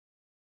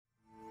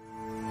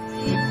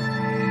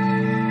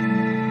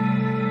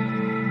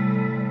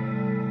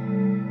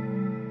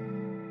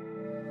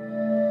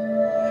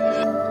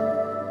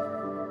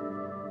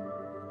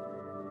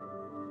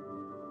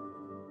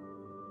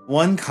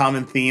One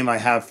common theme I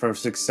have for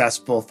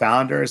successful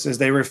founders is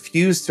they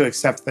refuse to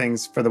accept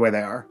things for the way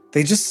they are.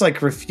 They just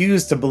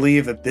refuse to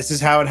believe that this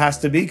is how it has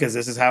to be because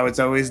this is how it's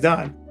always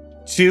done.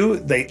 Two,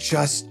 they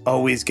just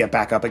always get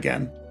back up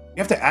again. You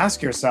have to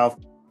ask yourself,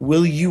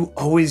 will you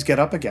always get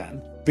up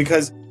again?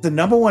 Because the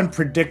number one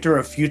predictor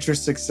of future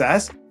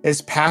success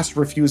is past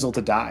refusal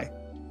to die.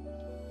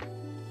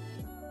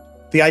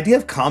 The idea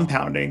of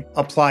compounding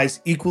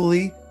applies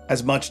equally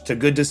as much to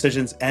good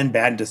decisions and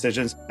bad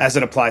decisions as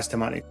it applies to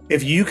money.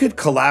 If you could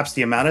collapse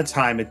the amount of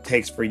time it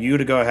takes for you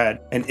to go ahead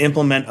and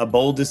implement a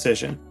bold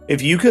decision,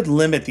 if you could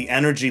limit the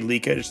energy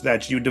leakage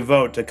that you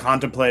devote to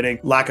contemplating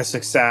lack of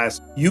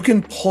success, you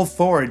can pull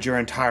forward your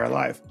entire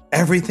life.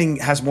 Everything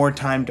has more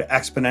time to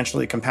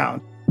exponentially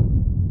compound.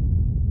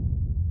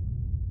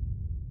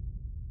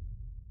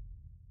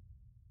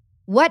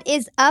 What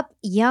is up,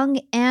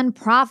 young and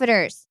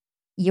profiters?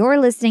 You're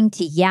listening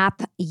to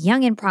Yap,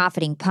 Young and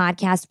Profiting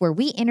podcast, where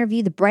we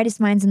interview the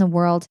brightest minds in the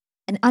world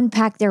and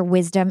unpack their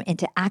wisdom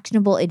into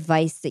actionable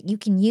advice that you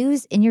can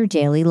use in your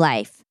daily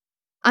life.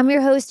 I'm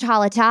your host,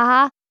 Hala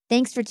Taha.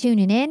 Thanks for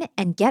tuning in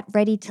and get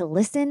ready to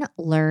listen,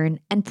 learn,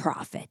 and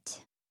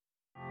profit.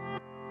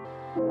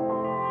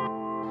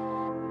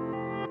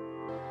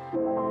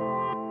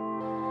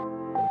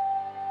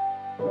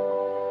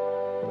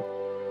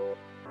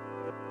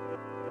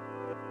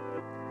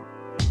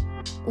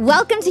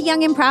 Welcome to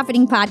Young and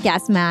Profiting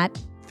Podcast, Matt.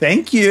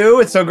 Thank you.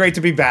 It's so great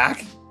to be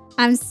back.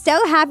 I'm so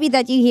happy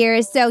that you're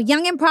here. So,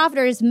 Young and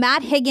Profiters,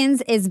 Matt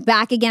Higgins is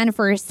back again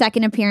for his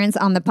second appearance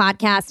on the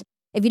podcast.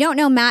 If you don't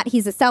know Matt,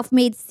 he's a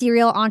self-made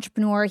serial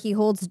entrepreneur. He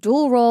holds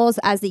dual roles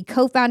as the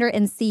co-founder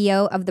and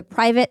CEO of the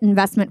private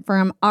investment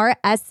firm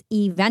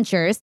RSE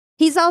Ventures.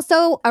 He's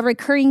also a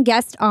recurring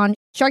guest on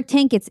Shark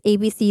Tank. It's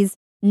ABC's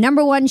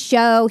 #1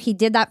 show. He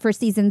did that for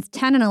seasons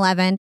 10 and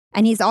 11.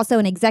 And he's also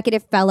an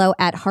executive fellow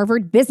at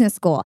Harvard Business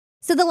School.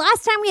 So the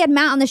last time we had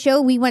Matt on the show,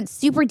 we went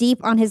super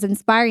deep on his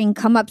inspiring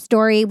come-up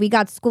story. We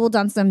got schooled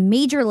on some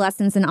major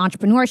lessons in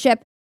entrepreneurship.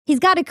 He's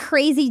got a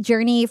crazy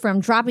journey from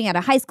dropping out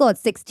of high school at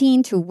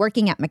 16 to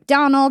working at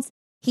McDonald's.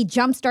 He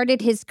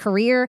jump-started his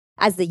career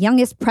as the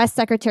youngest press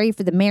secretary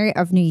for the mayor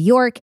of New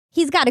York.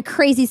 He's got a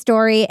crazy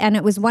story, and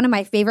it was one of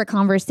my favorite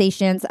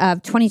conversations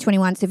of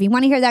 2021. So if you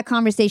want to hear that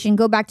conversation,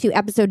 go back to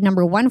episode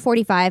number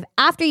 145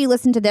 after you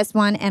listen to this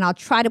one, and I'll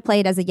try to play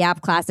it as a Yap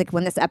Classic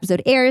when this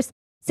episode airs,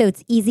 so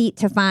it's easy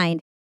to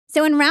find.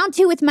 So in round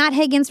 2 with Matt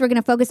Higgins, we're going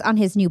to focus on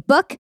his new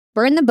book,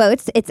 Burn the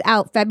Boats. It's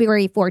out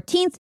February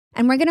 14th,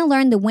 and we're going to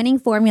learn the winning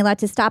formula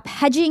to stop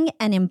hedging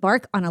and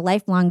embark on a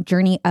lifelong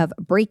journey of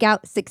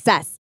breakout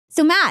success.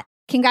 So Matt,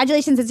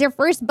 congratulations. It's your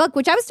first book,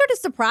 which I was sort of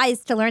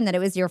surprised to learn that it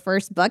was your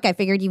first book. I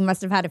figured you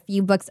must have had a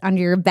few books under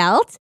your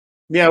belt.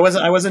 Yeah,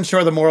 I wasn't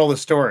sure the moral of the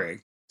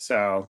story,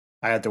 so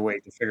I had to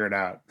wait to figure it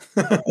out.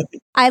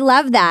 I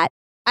love that.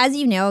 As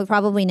you know,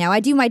 probably know,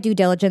 I do my due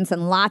diligence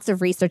and lots of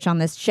research on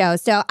this show.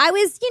 So I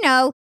was,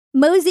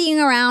 moseying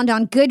around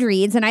on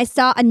Goodreads, and I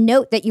saw a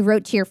note that you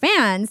wrote to your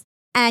fans,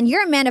 and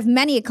you're a man of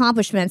many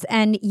accomplishments.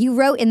 And you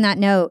wrote in that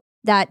note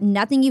that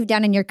nothing you've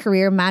done in your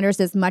career matters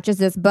as much as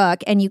this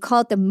book, and you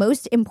call it the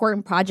most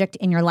important project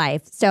in your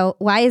life. So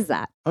why is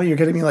that? Oh, you're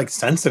getting me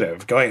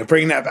sensitive,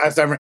 bringing that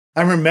back.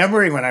 I'm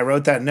remembering when I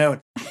wrote that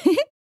note.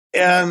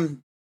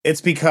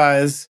 It's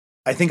because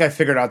I think I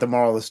figured out the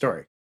moral of the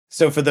story.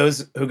 So for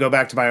those who go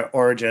back to my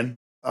origin,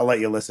 I'll let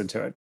you listen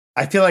to it.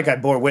 I feel like I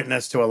bore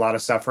witness to a lot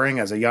of suffering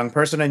as a young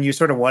person, and you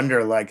sort of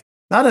wonder,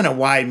 not in a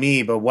why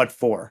me, but what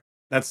for?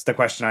 That's the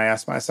question I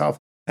ask myself.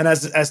 And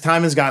as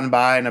time has gotten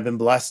by and I've been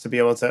blessed to be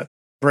able to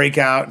break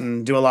out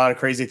and do a lot of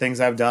crazy things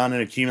I've done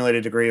and accumulate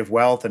a degree of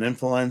wealth and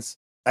influence,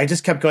 I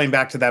just kept going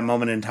back to that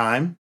moment in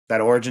time, that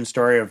origin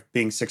story of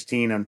being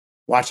 16 and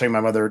watching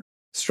my mother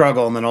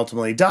struggle and then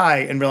ultimately die,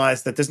 and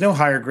realized that there's no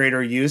higher,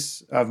 greater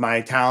use of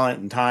my talent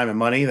and time and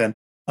money than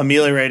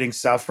ameliorating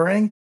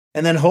suffering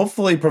and then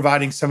hopefully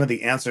providing some of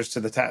the answers to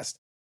the test.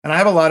 And I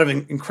have a lot of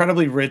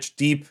incredibly rich,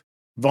 deep,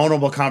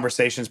 vulnerable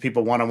conversations,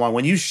 people one-on-one.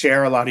 When you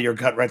share a lot of your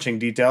gut-wrenching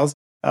details,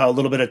 a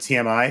little bit of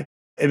TMI,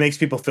 it makes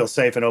people feel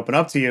safe and open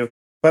up to you.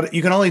 But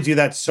you can only do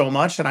that so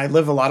much. And I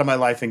live a lot of my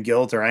life in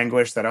guilt or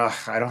anguish that,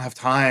 I don't have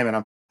time. And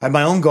I have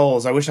my own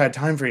goals. I wish I had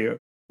time for you.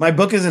 My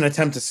book is an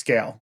attempt to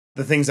scale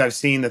the things I've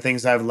seen, the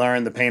things I've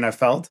learned, the pain I've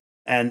felt,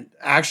 and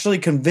actually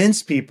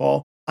convince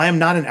people I am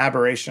not an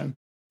aberration.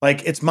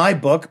 It's my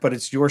book, but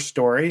it's your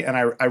story. And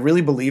I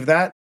really believe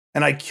that.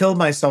 And I killed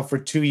myself for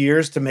 2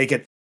 years to make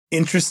it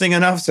interesting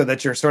enough so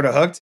that you're sort of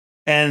hooked.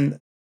 And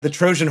the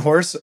Trojan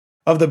horse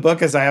of the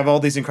book is I have all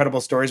these incredible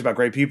stories about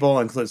great people,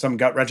 include some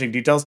gut-wrenching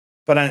details,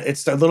 but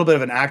it's a little bit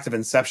of an act of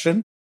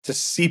inception to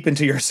seep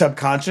into your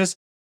subconscious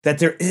that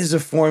there is a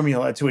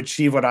formula to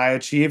achieve what I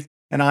achieved,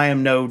 and I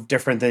am no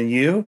different than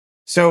you.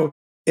 So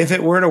if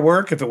it were to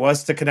work, if it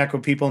was to connect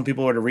with people and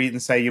people were to read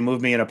and say, you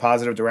moved me in a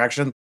positive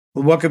direction,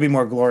 what could be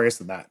more glorious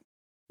than that?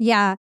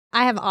 Yeah,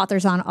 I have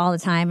authors on all the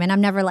time, and I'm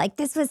never like,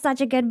 this was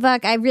such a good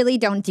book. I really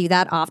don't do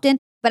that often.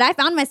 But I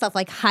found myself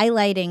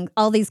highlighting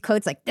all these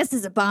quotes, this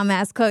is a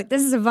bomb-ass quote,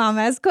 this is a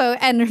bomb-ass quote,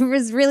 and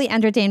was really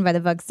entertained by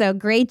the book. So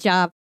great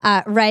job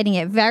writing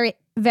it. Very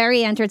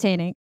Very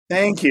entertaining.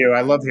 Thank you.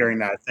 I love hearing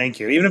that. Thank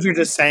you. Even if you're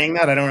just saying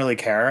that, I don't really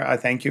care. I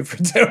thank you for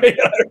doing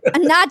it.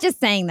 I'm not just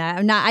saying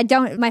that.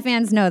 My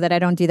fans know that I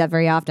don't do that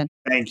very often.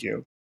 Thank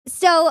you.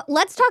 So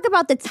let's talk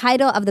about the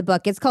title of the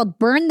book. It's called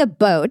Burn the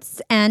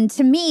Boats. And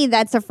to me,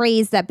 that's a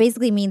phrase that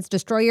basically means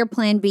destroy your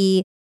plan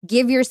B,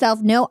 give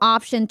yourself no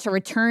option to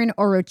return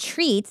or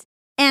retreat.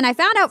 And I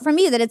found out from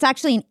you that it's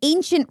actually an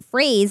ancient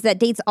phrase that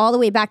dates all the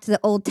way back to the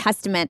Old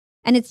Testament.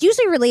 And it's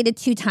usually related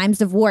to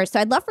times of war. So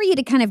I'd love for you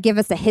to kind of give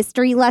us a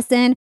history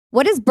lesson.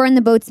 What does burn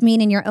the boats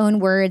mean in your own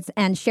words?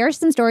 And share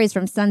some stories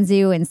from Sun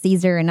Tzu and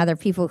Caesar and other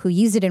people who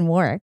use it in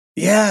war.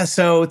 Yeah.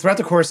 So throughout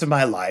the course of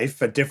my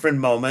life, at different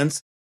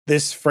moments,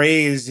 this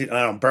phrase,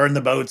 burn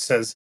the boats,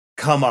 has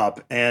come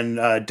up in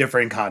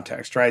different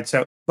contexts, right?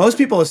 So most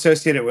people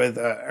associate it with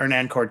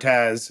Hernan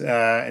Cortez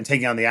and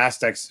taking on the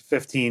Aztecs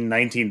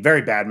 1519.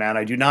 Very bad man.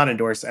 I do not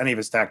endorse any of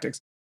his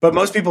tactics. But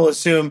most people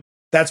assume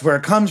that's where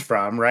it comes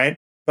from, right?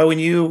 But when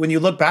you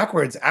look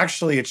backwards,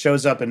 actually it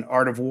shows up in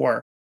Art of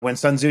War. When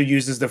Sun Tzu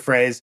uses the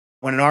phrase,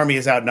 when an army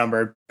is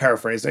outnumbered,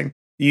 paraphrasing,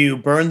 you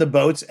burn the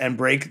boats and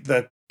break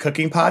the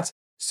cooking pots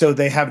so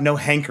they have no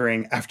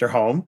hankering after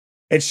home.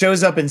 It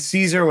shows up in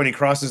Caesar when he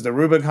crosses the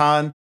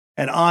Rubicon,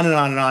 and on and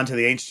on and on to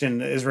the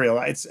ancient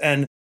Israelites.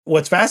 And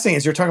what's fascinating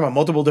is you're talking about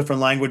multiple different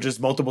languages,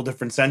 multiple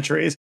different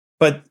centuries,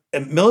 but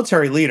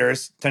military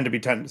leaders tend to be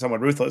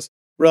somewhat ruthless,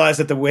 realize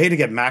that the way to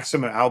get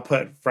maximum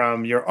output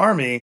from your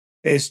army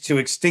is to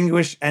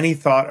extinguish any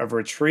thought of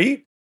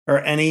retreat or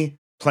any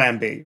plan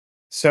B.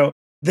 So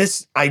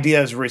this idea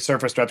has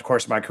resurfaced throughout the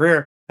course of my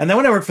career. And then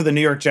when I worked for the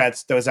New York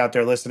Jets, those out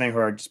there listening who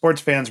are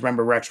sports fans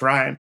remember Rex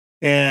Ryan.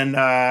 And,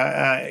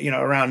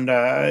 around,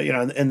 I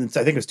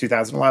think it was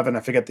 2011, I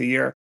forget the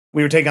year,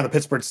 we were taking on the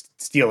Pittsburgh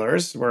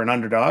Steelers. We're an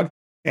underdog.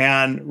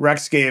 And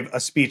Rex gave a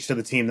speech to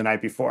the team the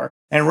night before.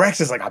 And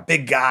Rex is like a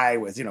big guy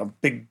with,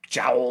 big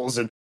jowls.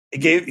 And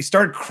he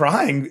started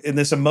crying in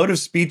this emotive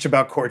speech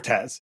about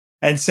Cortez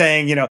and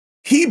saying,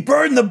 he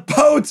burned the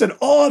boats. And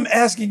all I'm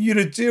asking you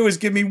to do is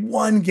give me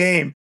one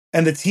game.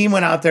 And the team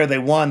went out there, they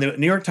won. The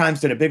New York Times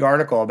did a big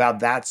article about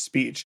that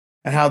speech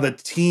and how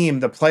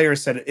the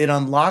players said it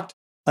unlocked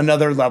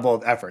another level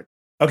of effort.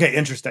 Okay,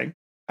 interesting.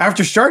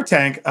 After Shark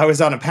Tank, I was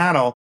on a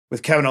panel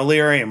with Kevin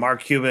O'Leary and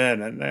Mark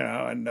Cuban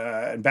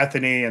and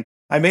Bethany, and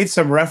I made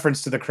some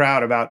reference to the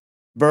crowd about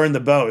burn the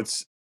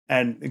boats.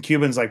 And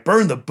Cuban's like,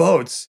 burn the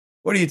boats?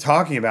 What are you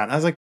talking about? And I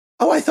was like,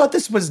 oh, I thought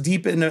this was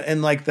deep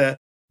in like the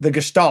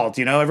gestalt.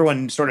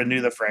 Everyone sort of knew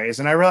the phrase,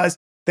 and I realized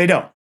they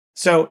don't.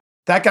 So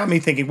that got me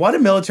thinking, what do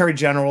military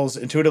generals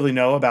intuitively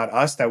know about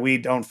us that we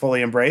don't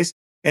fully embrace?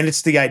 And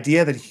it's the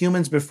idea that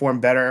humans perform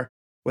better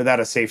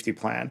without a safety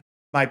plan.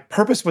 My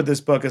purpose with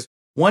this book is,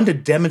 one, to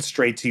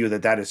demonstrate to you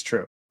that that is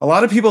true. A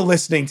lot of people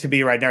listening to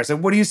me right now say,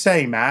 what are you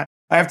saying, Matt?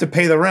 I have to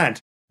pay the rent.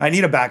 I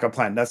need a backup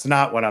plan. That's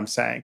not what I'm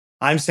saying.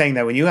 I'm saying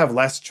that when you have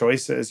less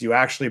choices, you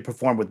actually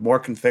perform with more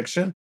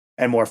conviction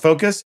and more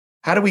focus.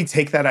 How do we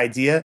take that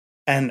idea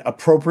and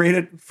appropriate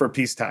it for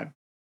peacetime?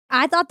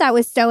 I thought that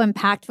was so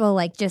impactful,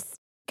 like just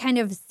kind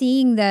of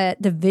seeing the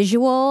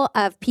visual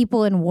of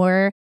people in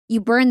war. You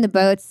burn the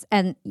boats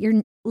and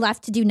you're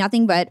left to do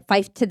nothing but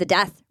fight to the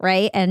death,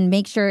 right? And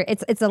make sure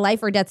it's a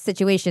life or death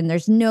situation.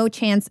 There's no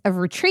chance of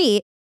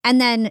retreat. And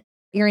then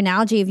your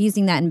analogy of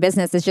using that in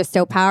business is just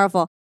so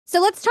powerful. So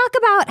let's talk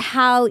about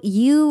how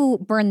you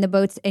burn the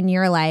boats in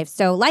your life.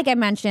 So like I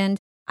mentioned,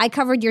 I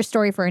covered your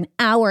story for an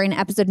hour in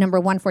episode number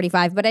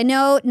 145, but I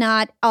know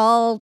not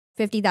all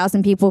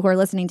 50,000 people who are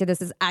listening to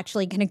this is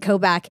actually going to go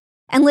back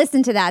and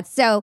listen to that.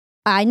 So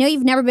I know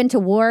you've never been to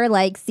war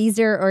like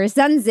Caesar or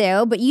Sun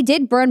Tzu, but you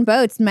did burn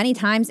boats many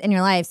times in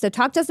your life. So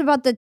talk to us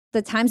about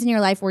the times in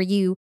your life where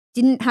you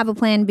didn't have a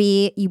plan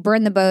B, you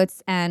burned the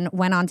boats and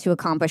went on to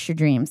accomplish your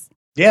dreams.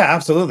 Yeah,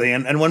 absolutely.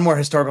 And one more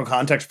historical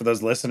context for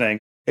those listening.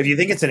 If you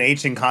think it's an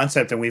ancient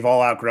concept and we've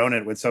all outgrown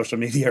it with social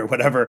media or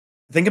whatever,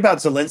 think about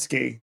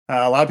Zelensky.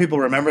 A lot of people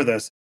remember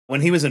this.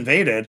 When he was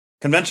invaded,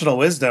 conventional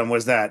wisdom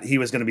was that he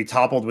was going to be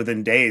toppled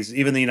within days.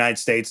 Even the United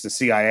States, the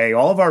CIA,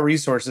 all of our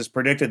resources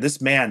predicted this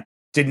man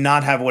did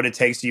not have what it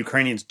takes. The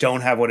Ukrainians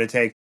don't have what it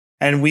takes.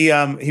 And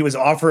he was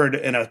offered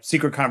in a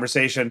secret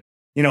conversation,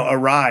 a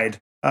ride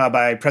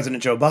by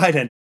President Joe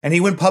Biden. And he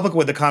went public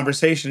with the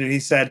conversation and he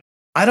said,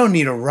 I don't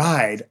need a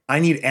ride. I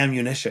need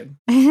ammunition.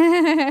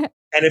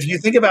 And if you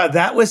think about it,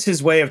 that was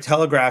his way of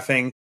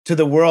telegraphing to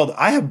the world,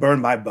 I have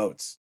burned my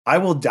boats. I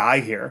will die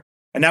here.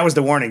 And that was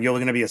the warning. You're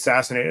going to be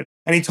assassinated.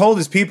 And he told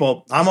his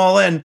people, I'm all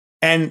in.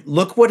 And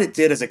look what it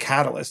did as a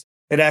catalyst.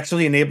 It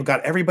actually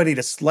got everybody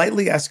to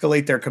slightly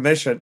escalate their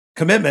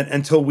commitment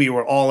until we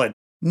were all in.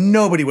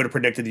 Nobody would have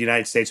predicted the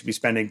United States would be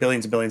spending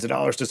billions and billions of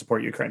dollars to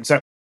support Ukraine. So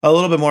a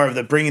little bit more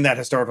of bringing that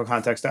historical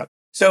context up.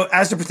 So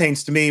as it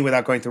pertains to me,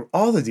 without going through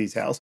all the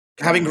details,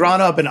 having grown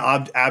up in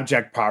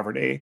abject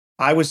poverty,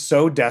 I was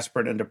so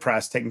desperate and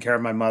depressed taking care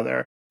of my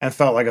mother and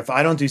felt like if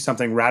I don't do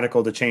something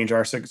radical to change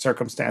our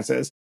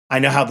circumstances, I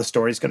know how the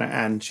story's going to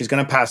end. She's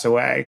going to pass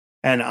away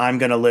and I'm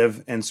going to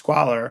live in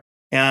squalor.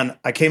 And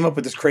I came up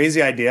with this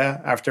crazy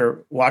idea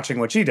after watching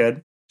what she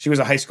did. She was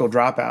a high school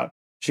dropout.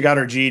 She got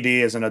her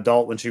GED as an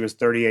adult when she was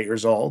 38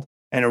 years old.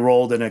 and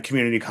enrolled in a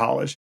community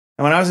college.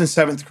 And when I was in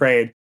seventh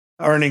grade,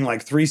 earning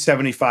like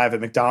 $3.75 at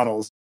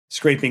McDonald's,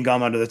 scraping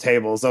gum under the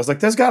tables, I was like,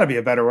 there's got to be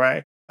a better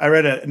way. I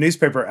read a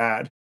newspaper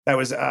ad that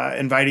was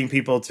inviting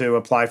people to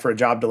apply for a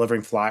job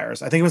delivering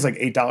flyers. I think it was like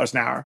 $8 an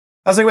hour.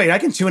 I was like, wait, I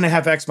can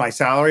 2.5x my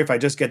salary if I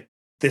just get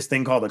this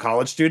thing called a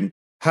college student.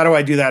 How do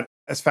I do that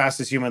as fast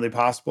as humanly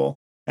possible?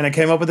 And I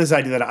came up with this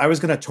idea that I was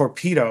going to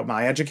torpedo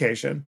my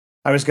education.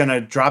 I was going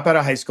to drop out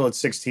of high school at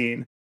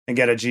 16 and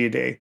get a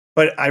GED.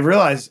 But I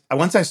realized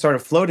once I started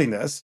floating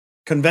this,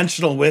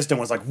 conventional wisdom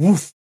was like,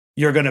 woof,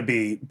 you're going to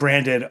be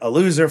branded a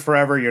loser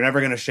forever. You're never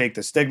going to shake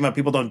the stigma.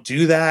 People don't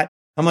do that.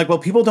 I'm like, well,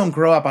 people don't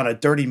grow up on a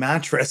dirty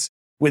mattress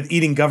with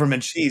eating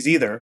government cheese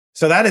either.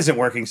 So that isn't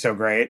working so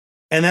great.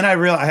 And then I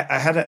realized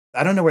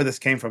I don't know where this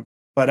came from,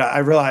 but I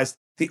realized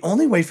the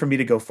only way for me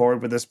to go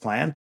forward with this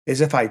plan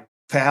is if I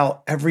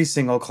fail every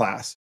single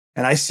class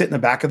and I sit in the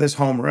back of this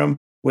homeroom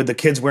with the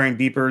kids wearing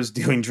beepers,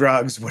 doing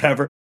drugs,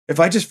 whatever. If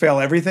I just fail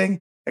everything,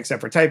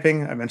 except for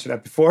typing, I mentioned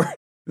that before,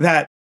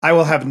 that I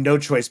will have no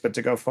choice but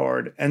to go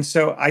forward. And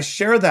so I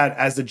share that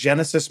as the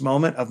genesis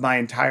moment of my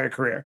entire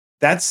career.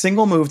 That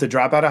single move to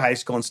drop out of high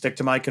school and stick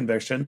to my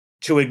conviction,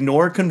 to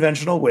ignore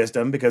conventional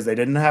wisdom because they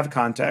didn't have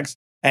context,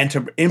 and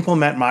to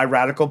implement my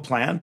radical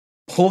plan,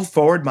 pulled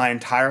forward my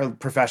entire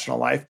professional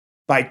life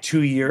by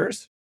 2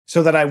 years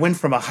so that I went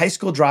from a high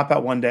school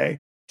dropout one day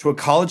to a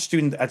college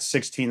student at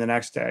 16 the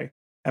next day.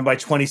 And by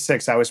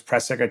 26, I was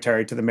press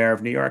secretary to the mayor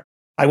of New York.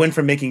 I went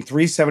from making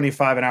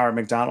 $3.75 an hour at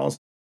McDonald's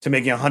to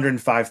making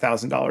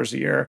 $105,000 a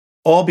year,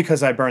 all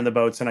because I burned the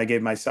boats and I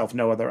gave myself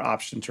no other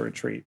option to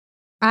retreat.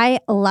 I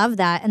love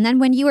that. And then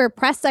when you were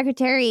press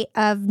secretary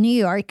of New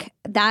York,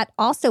 that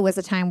also was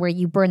a time where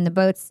you burned the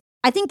boats.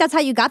 I think that's how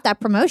you got that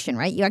promotion,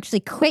 right? You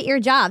actually quit your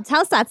job.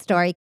 Tell us that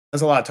story.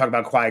 There's a lot of talk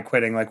about quiet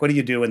quitting. Like, what do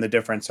you do in the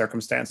different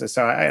circumstances?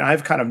 So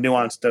I've kind of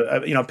nuanced,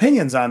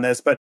 opinions on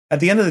this. But at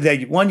the end of the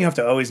day, one, you have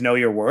to always know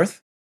your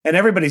worth. And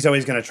everybody's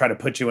always going to try to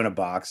put you in a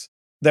box.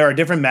 There are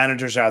different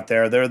managers out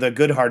there. They're the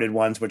good-hearted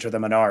ones, which are the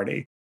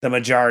minority. The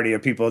majority are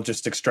people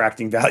just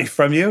extracting value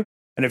from you.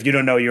 And if you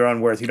don't know your own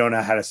worth, you don't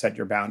know how to set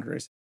your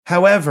boundaries.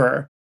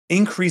 However,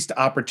 increased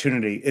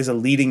opportunity is a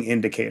leading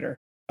indicator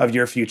of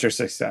your future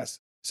success.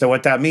 So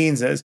what that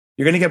means is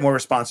you're going to get more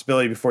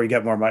responsibility before you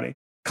get more money.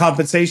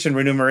 Compensation,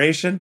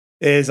 remuneration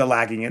is a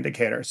lagging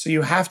indicator. So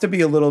you have to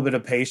be a little bit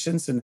of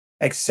patience and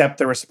accept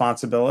the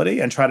responsibility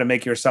and try to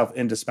make yourself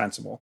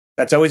indispensable.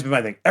 That's always been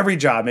my thing. Every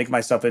job, make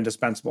myself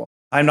indispensable.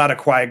 I'm not a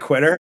quiet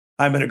quitter.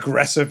 I'm an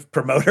aggressive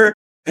promoter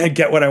and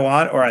get what I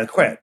want or I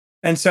quit.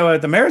 And so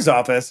at the mayor's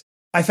office,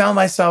 I found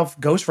myself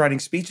ghostwriting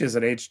speeches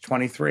at age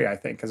 23, I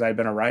think, because I'd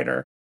been a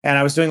writer. And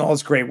I was doing all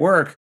this great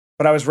work,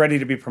 but I was ready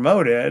to be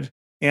promoted.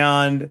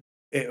 And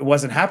it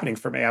wasn't happening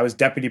for me. I was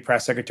deputy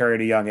press secretary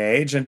at a young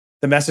age. And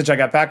the message I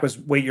got back was,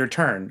 wait your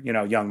turn,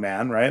 young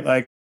man, right?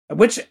 Like,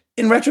 which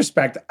in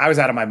retrospect, I was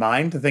out of my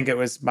mind to think it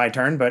was my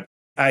turn. But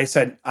I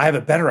said, I have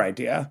a better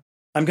idea.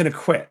 I'm going to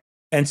quit.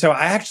 And so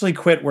I actually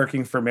quit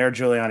working for Mayor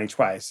Giuliani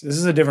twice. This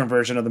is a different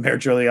version of the Mayor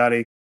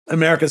Giuliani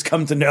America's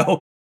come to know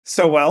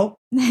so well.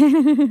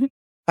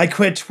 I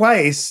quit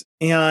twice,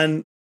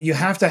 and you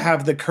have to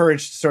have the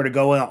courage to sort of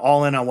go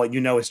all in on what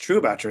you know is true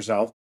about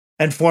yourself.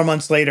 And 4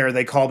 months later,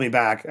 they called me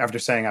back after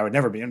saying I would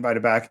never be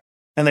invited back,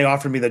 and they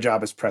offered me the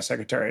job as press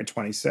secretary at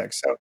 26.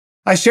 So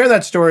I share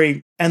that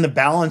story and the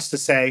balance to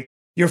say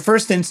your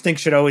first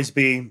instinct should always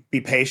be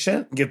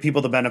patient, give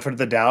people the benefit of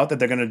the doubt that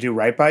they're going to do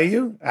right by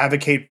you,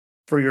 advocate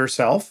for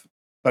yourself,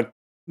 but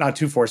not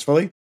too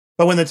forcefully.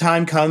 But when the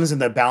time comes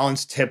and the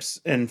balance tips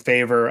in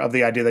favor of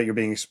the idea that you're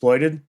being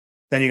exploited,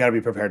 then you got to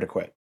be prepared to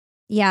quit.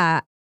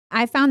 Yeah,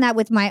 I found that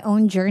with my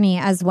own journey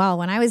as well.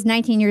 When I was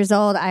 19 years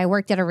old, I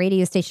worked at a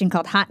radio station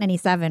called Hot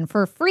 97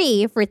 for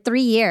free for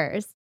 3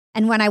 years.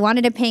 And when I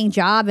wanted a paying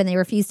job and they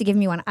refused to give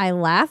me one, I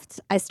left.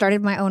 I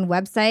started my own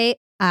website,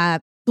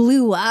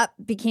 blew up,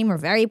 became a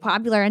very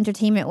popular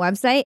entertainment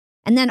website.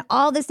 And then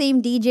all the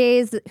same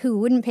DJs who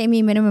wouldn't pay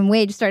me minimum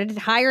wage started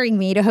hiring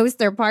me to host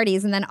their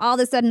parties. And then all of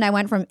a sudden I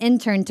went from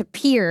intern to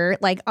peer,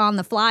 like on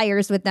the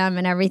flyers with them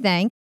and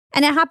everything.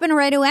 And it happened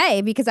right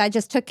away because I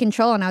just took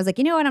control and I was like,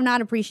 you know what? I'm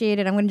not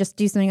appreciated. I'm going to just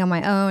do something on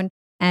my own.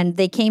 And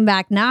they came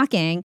back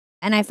knocking.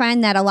 And I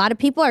find that a lot of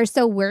people are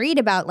so worried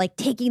about like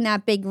taking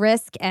that big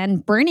risk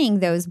and burning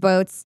those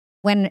boats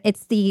when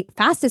it's the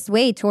fastest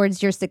way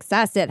towards your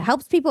success. It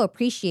helps people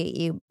appreciate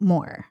you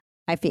more,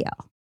 I feel.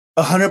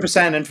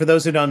 100%. And for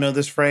those who don't know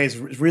this phrase,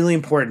 it's really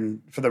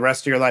important for the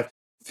rest of your life.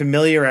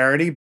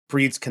 Familiarity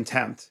breeds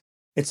contempt.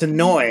 It's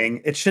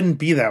annoying. It shouldn't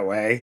be that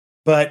way.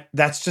 But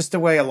that's just the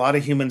way a lot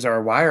of humans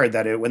are wired,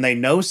 that when they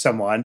know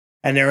someone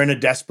and they're in a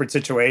desperate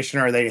situation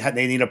or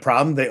they need a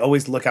problem, they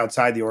always look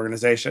outside the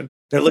organization.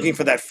 They're looking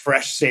for that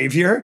fresh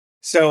savior.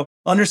 So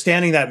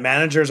understanding that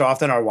managers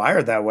often are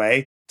wired that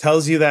way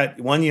tells you that,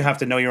 one, you have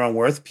to know your own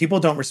worth. People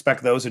don't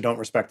respect those who don't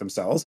respect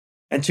themselves.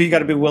 And two, you got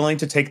to be willing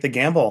to take the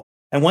gamble.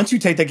 And once you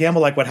take the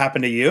gamble, like what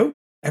happened to you,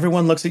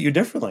 everyone looks at you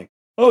differently.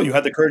 Oh, you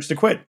had the courage to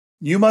quit.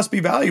 You must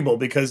be valuable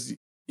because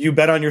you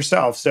bet on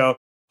yourself. So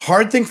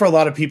hard thing for a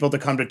lot of people to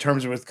come to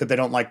terms with because they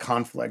don't like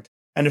conflict.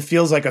 and it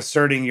feels like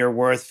asserting your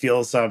worth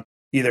feels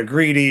either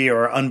greedy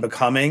or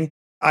unbecoming.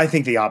 I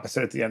think the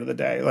opposite at the end of the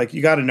day. Like,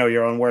 you got to know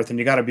your own worth and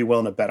you got to be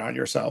willing to bet on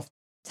yourself.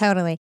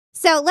 Totally.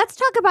 So let's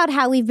talk about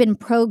how we've been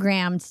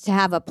programmed to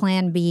have a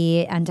plan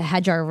B and to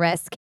hedge our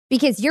risk,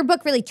 because your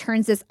book really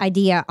turns this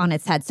idea on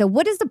its head. So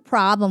what is the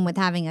problem with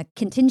having a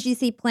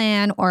contingency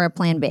plan or a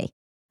plan B?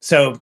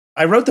 So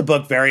I wrote the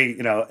book very,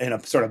 in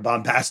a sort of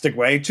bombastic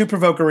way to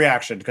provoke a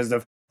reaction, because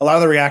a lot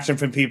of the reaction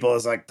from people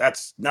is like,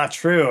 that's not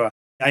true.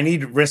 I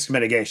need risk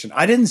mitigation.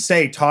 I didn't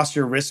say toss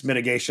your risk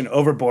mitigation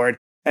overboard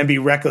and be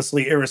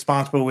recklessly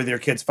irresponsible with your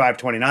kid's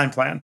 529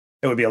 plan.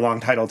 It would be a long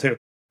title too.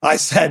 I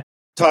said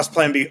toss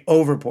plan B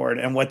overboard.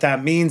 And what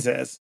that means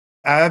is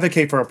I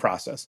advocate for a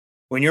process.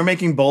 When you're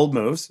making bold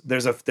moves,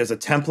 there's a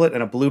template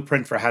and a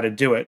blueprint for how to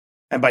do it.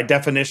 And by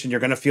definition, you're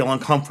going to feel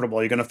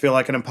uncomfortable. You're going to feel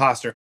like an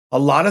imposter. A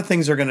lot of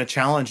things are going to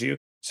challenge you.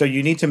 So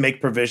you need to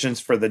make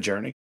provisions for the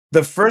journey.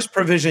 The first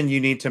provision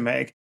you need to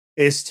make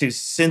is to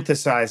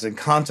synthesize and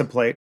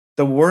contemplate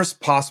the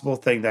worst possible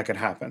thing that could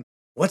happen.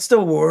 What's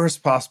the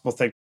worst possible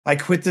thing? I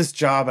quit this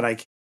job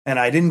and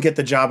I didn't get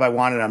the job I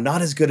wanted. I'm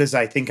not as good as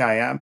I think I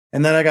am.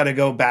 And then I got to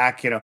go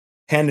back,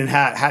 hand in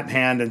hat in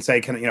hand and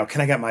say, can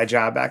I get my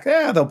job back?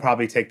 Yeah, they'll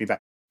probably take me back.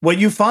 What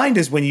you find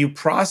is when you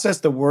process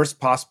the worst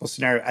possible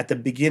scenario at the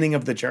beginning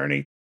of the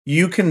journey,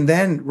 you can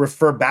then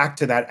refer back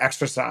to that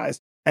exercise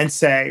and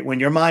say, when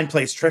your mind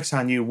plays tricks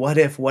on you, what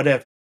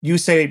if, you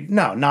say,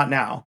 no, not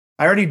now.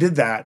 I already did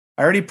that.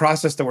 I already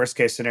processed the worst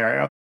case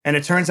scenario. And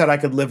it turns out I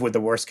could live with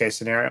the worst case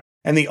scenario.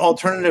 And the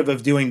alternative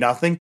of doing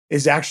nothing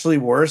is actually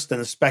worse than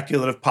the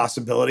speculative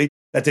possibility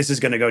that this is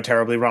going to go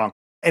terribly wrong.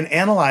 And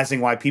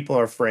analyzing why people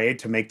are afraid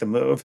to make the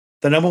move,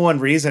 the number one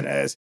reason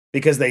is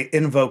because they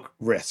invoke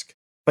risk,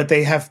 but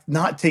they have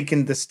not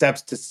taken the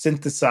steps to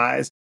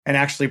synthesize and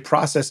actually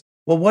process,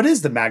 well, what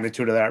is the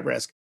magnitude of that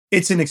risk?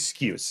 It's an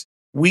excuse.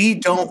 We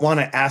don't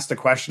want to ask the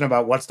question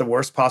about what's the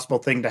worst possible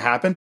thing to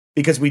happen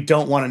because we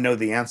don't want to know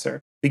the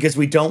answer, because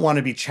we don't want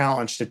to be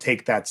challenged to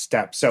take that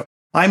step. So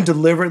I'm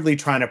deliberately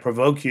trying to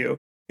provoke you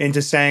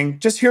into saying,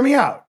 just hear me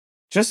out.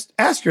 Just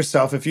ask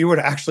yourself, if you were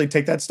to actually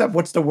take that step,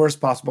 what's the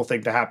worst possible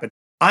thing to happen?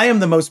 I am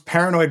the most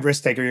paranoid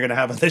risk taker you're going to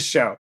have on this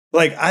show.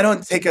 Like, I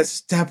don't take a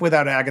step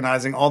without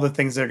agonizing all the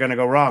things that are going to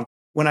go wrong.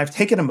 When I've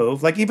taken a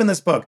move, like even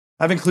this book,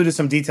 I've included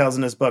some details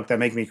in this book that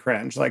make me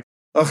cringe. Like,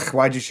 ugh,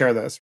 why'd you share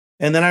this?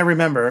 And then I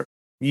remember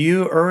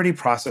you already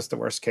processed the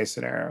worst case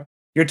scenario.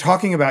 You're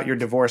talking about your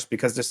divorce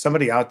because there's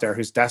somebody out there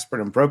who's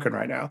desperate and broken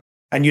right now.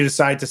 And you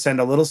decide to send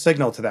a little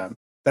signal to them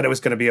that it was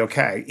going to be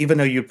okay, even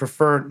though you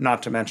prefer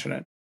not to mention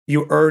it.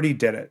 You already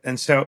did it. And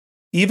so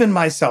even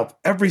myself,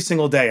 every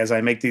single day as I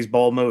make these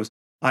bold moves,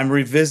 I'm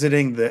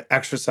revisiting the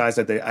exercise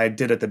that I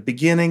did at the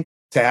beginning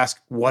to ask,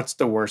 what's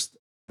the worst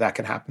that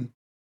could happen?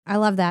 I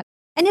love that.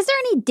 And is there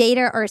any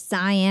data or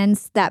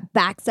science that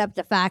backs up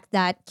the fact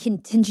that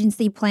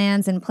contingency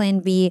plans and plan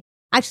B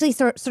actually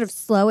sort of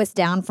slow us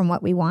down from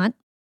what we want?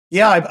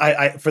 Yeah,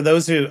 I for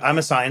those who, I'm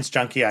a science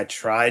junkie. I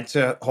tried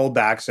to hold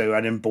back so I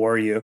didn't bore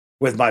you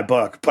with my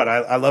book, but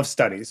I love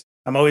studies.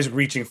 I'm always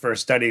reaching for a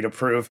study to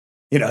prove,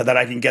 that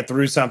I can get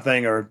through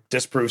something or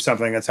disprove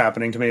something that's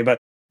happening to me. But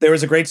there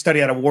was a great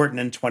study out of Wharton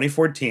in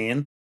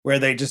 2014 where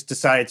they just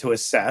decided to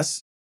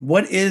assess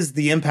what is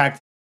the impact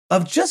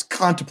of just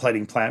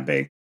contemplating Plan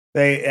B.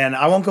 And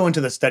I won't go into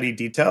the study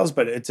details,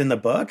 but it's in the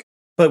book.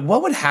 But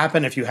what would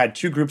happen if you had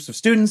two groups of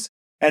students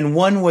and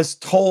one was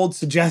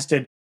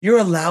suggested, you're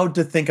allowed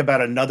to think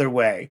about another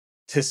way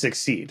to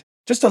succeed,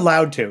 just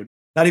allowed to,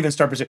 not even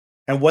start pursuing.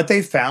 And what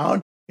they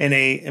found in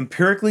a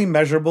empirically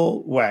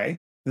measurable way,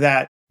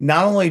 that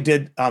not only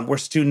were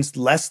students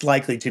less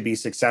likely to be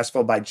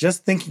successful by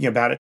just thinking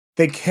about it,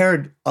 they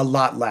cared a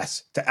lot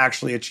less to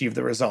actually achieve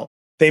the result.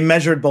 They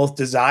measured both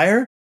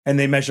desire and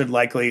they measured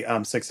likely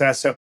success.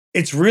 So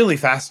it's really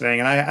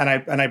fascinating,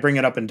 and I bring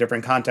it up in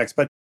different contexts.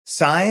 But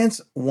science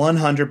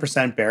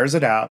 100% bears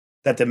it out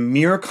that the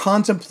mere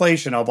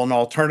contemplation of an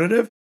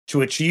alternative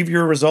to achieve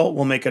your result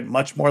will make it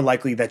much more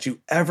likely that you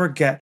ever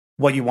get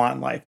what you want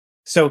in life.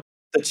 So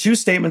the two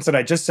statements that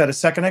I just said a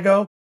second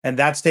ago, and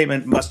that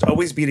statement must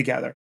always be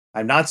together.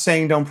 I'm not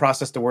saying don't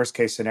process the worst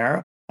case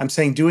scenario. I'm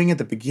saying doing it at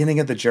the beginning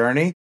of the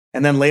journey.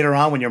 And then later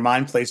on, when your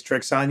mind plays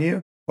tricks on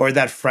you, or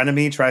that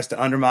frenemy tries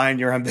to undermine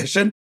your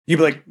ambition, you'd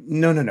be like,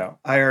 no.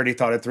 I already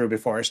thought it through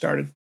before I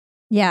started.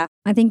 Yeah,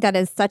 I think that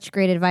is such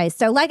great advice.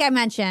 So like I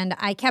mentioned,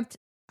 I kept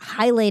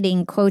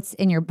highlighting quotes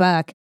in your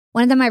book.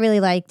 One of them I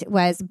really liked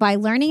was, by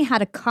learning how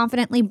to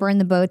confidently burn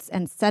the boats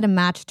and set a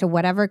match to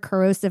whatever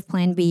corrosive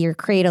plan B you're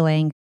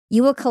cradling,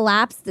 you will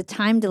collapse the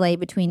time delay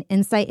between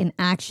insight and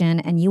action,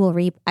 and you will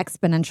reap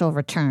exponential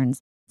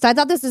returns. So I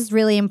thought this was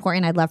really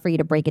important. I'd love for you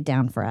to break it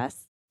down for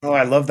us. Oh,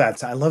 I love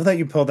that. I love that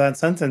you pulled that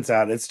sentence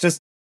out. It's just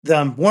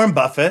Warren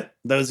Buffett,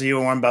 those of you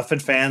Warren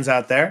Buffett fans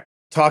out there,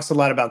 talks a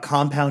lot about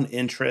compound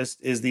interest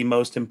is the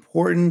most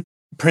important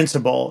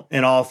principle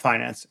in all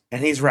finance.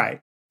 And he's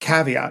right.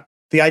 Caveat,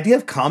 the idea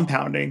of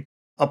compounding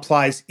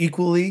applies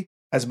equally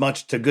as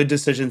much to good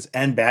decisions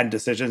and bad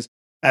decisions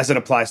as it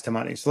applies to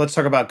money. So let's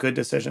talk about good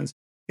decisions.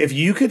 If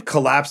you could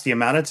collapse the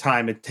amount of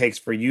time it takes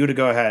for you to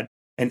go ahead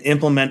and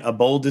implement a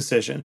bold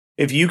decision,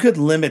 if you could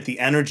limit the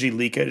energy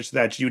leakage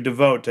that you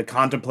devote to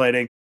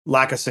contemplating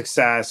lack of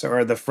success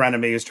or the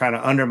frenemy who's trying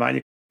to undermine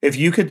you, if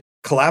you could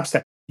collapse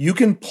that, you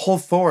can pull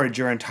forward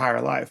your entire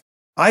life.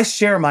 I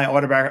share my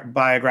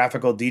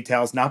autobiographical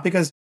details not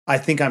because I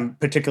think I'm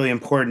particularly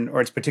important or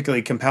it's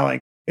particularly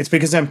compelling. It's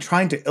because I'm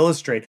trying to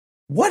illustrate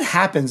what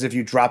happens if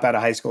you drop out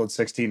of high school at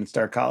 16 and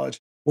start college.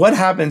 What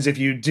happens if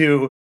you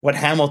do what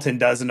Hamilton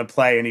does in a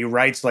play and he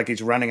writes like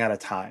he's running out of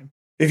time?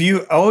 If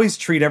you always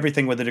treat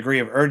everything with a degree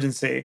of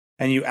urgency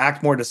and you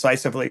act more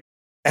decisively,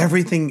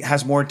 everything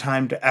has more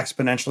time to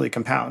exponentially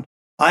compound.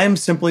 I am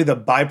simply the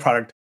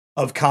byproduct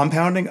of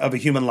compounding of a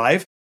human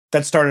life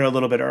that started a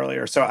little bit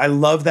earlier. So I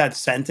love that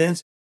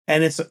sentence.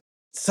 And it's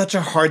such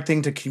a hard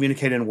thing to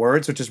communicate in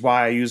words, which is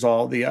why I use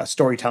all the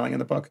storytelling in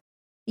the book.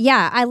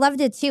 Yeah, I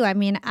loved it too. I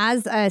mean,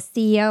 as a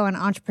CEO and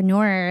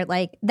entrepreneur,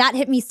 like that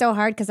hit me so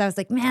hard because I was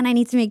like, man, I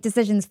need to make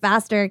decisions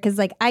faster because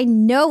like I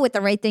know what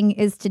the right thing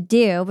is to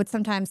do, but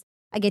sometimes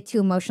I get too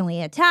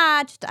emotionally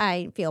attached.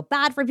 I feel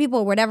bad for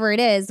people, whatever it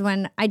is,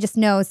 when I just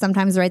know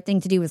sometimes the right thing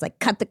to do is like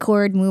cut the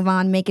cord, move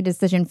on, make a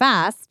decision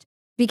fast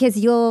because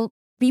you'll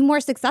be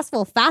more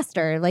successful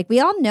faster. Like we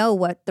all know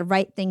what the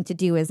right thing to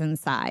do is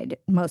inside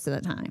most of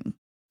the time.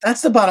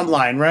 That's the bottom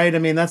line, right? I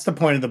mean, that's the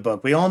point of the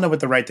book. We all know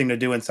what the right thing to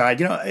do inside.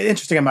 You know,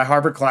 interesting, in my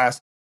Harvard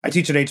class, I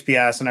teach at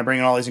HBS and I bring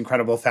in all these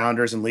incredible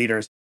founders and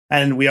leaders.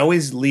 And we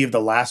always leave the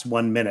last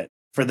 1 minute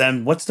for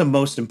them. What's the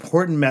most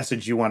important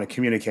message you want to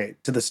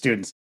communicate to the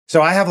students?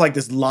 So I have like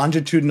this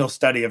longitudinal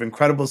study of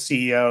incredible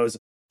CEOs,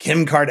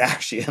 Kim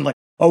Kardashian, like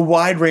a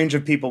wide range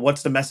of people.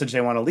 What's the message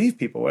they want to leave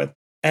people with?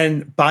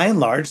 And by and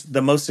large,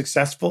 the most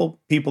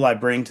successful people I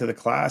bring to the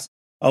class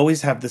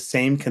always have the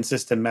same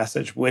consistent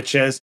message, which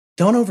is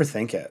don't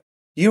overthink it.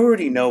 You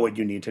already know what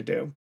you need to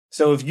do.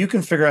 So if you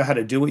can figure out how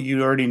to do what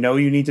you already know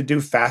you need to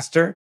do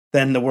faster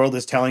than the world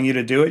is telling you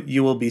to do it,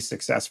 you will be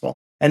successful.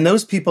 And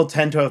those people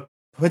tend to have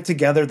put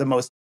together the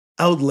most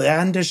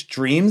outlandish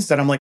dreams that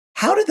I'm like,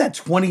 how did that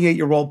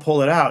 28-year-old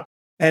pull it out?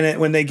 And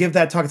when they give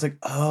that talk, it's like,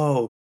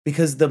 oh,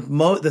 because the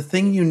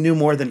thing you knew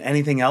more than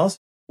anything else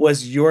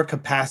was your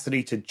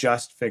capacity to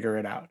just figure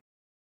it out.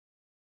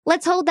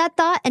 Let's hold that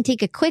thought and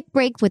take a quick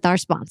break with our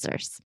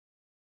sponsors.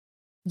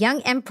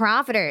 Young and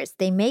Profiters,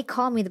 they may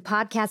call me the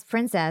podcast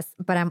princess,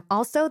 but I'm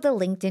also the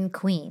LinkedIn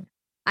queen.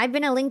 I've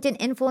been a LinkedIn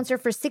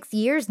influencer for 6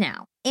 years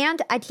now,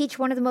 and I teach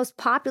one of the most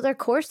popular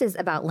courses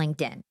about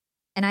LinkedIn.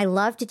 And I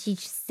love to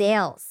teach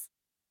sales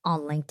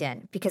on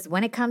LinkedIn because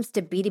when it comes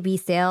to B2B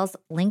sales,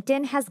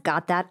 LinkedIn has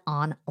got that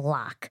on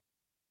lock.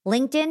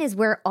 LinkedIn is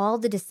where all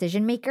the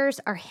decision makers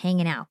are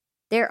hanging out.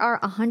 There are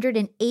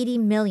 180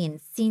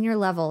 million senior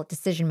level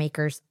decision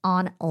makers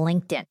on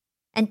LinkedIn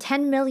and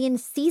 10 million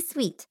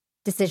C-suite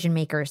decision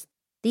makers.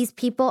 These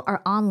people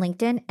are on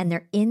LinkedIn and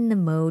they're in the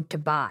mode to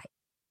buy.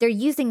 They're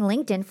using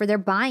LinkedIn for their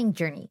buying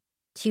journey,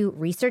 to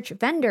research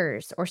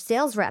vendors or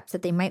sales reps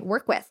that they might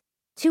work with,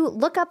 to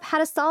look up how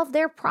to solve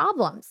their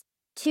problems,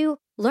 to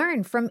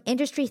learn from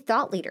industry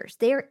thought leaders.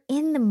 They are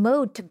in the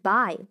mode to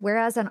buy,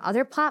 whereas on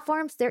other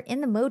platforms, they're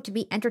in the mode to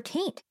be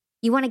entertained.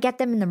 You want to get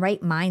them in the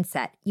right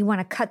mindset. You want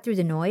to cut through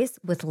the noise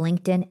with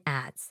LinkedIn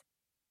ads.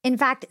 In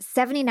fact,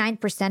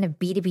 79% of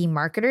B2B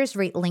marketers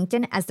rate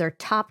LinkedIn as their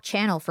top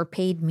channel for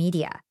paid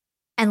media.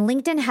 And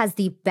LinkedIn has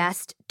the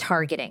best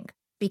targeting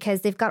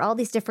because they've got all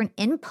these different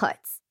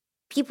inputs.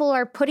 People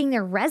are putting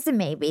their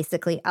resume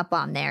basically up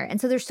on there. And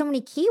so there's so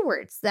many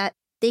keywords that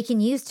they can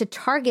use to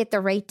target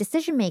the right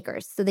decision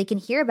makers so they can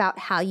hear about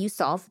how you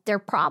solve their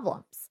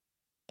problems.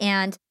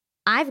 And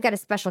I've got a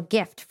special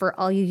gift for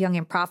all you young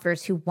and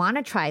profiters who want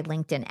to try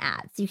LinkedIn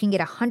ads. You can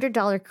get a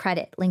 $100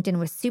 credit. LinkedIn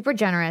was super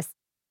generous.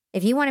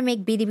 If you want to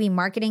make B2B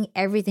marketing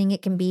everything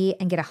it can be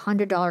and get a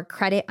 $100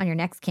 credit on your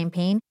next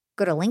campaign,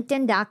 go to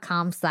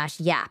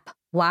linkedin.com/yap,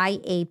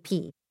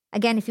 Y-A-P.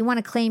 Again, if you want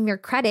to claim your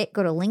credit,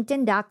 go to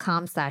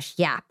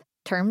linkedin.com/yap.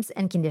 Terms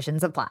and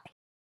conditions apply.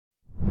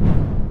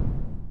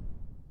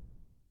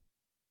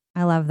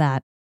 I love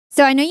that.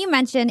 So I know you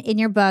mentioned in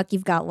your book,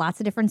 you've got lots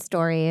of different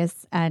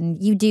stories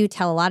and you do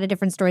tell a lot of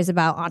different stories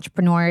about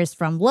entrepreneurs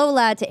from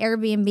Lola to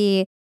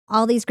Airbnb,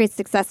 all these great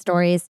success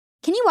stories.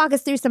 Can you walk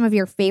us through some of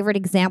your favorite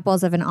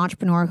examples of an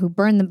entrepreneur who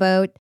burned the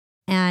boat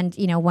and,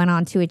 went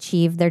on to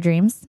achieve their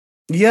dreams?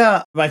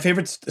 Yeah, my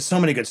favorite, so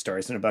many good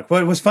stories in a book. Well,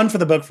 it was fun for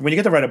the book. When you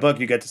get to write a book,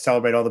 you get to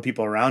celebrate all the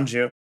people around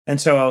you. And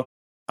so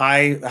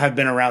I have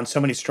been around so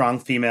many strong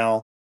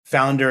female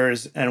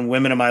founders and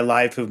women in my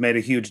life who've made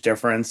a huge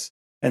difference.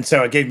 And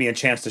so it gave me a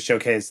chance to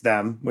showcase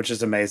them, which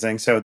is amazing.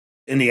 So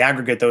in the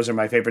aggregate, those are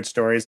my favorite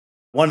stories.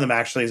 One of them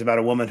actually is about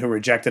a woman who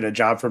rejected a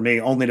job for me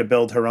only to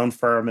build her own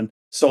firm and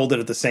sold it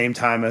at the same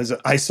time as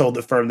I sold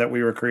the firm that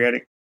we were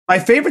creating. My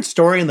favorite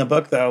story in the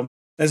book, though,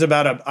 is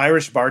about an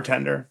Irish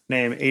bartender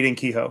named Aidan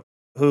Kehoe,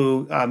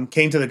 who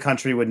came to the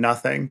country with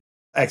nothing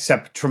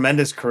except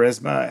tremendous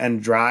charisma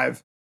and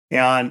drive.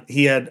 And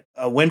he had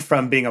went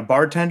from being a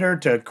bartender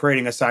to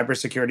creating a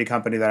cybersecurity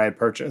company that I had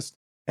purchased.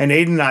 And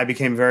Aidan and I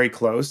became very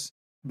close.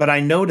 But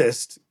I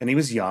noticed, and he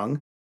was young,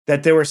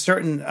 that there were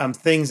certain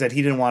things that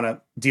he didn't want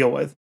to deal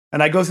with.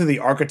 And I go through the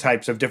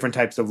archetypes of different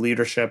types of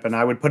leadership, and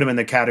I would put them in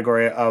the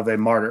category of a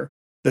martyr,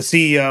 the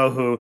CEO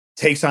who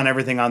takes on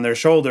everything on their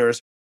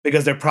shoulders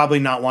because they're probably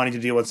not wanting to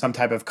deal with some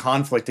type of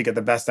conflict to get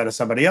the best out of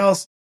somebody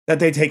else, that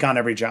they take on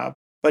every job.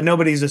 But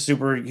nobody's a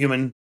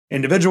superhuman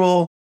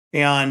individual.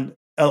 And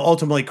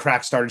ultimately,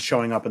 cracks started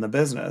showing up in the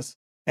business.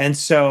 And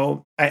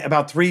so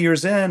about 3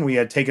 years in, we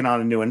had taken on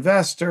a new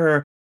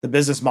investor. The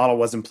business model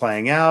wasn't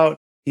playing out.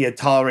 He had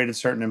tolerated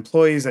certain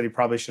employees that he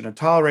probably shouldn't have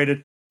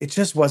tolerated. It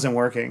just wasn't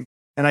working.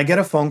 And I get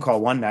a phone call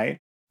one night.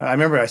 I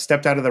remember I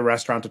stepped out of the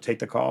restaurant to take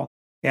the call.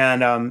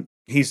 And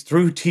he's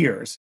through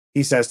tears.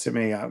 He says to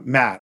me,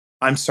 Matt,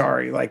 I'm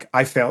sorry. Like,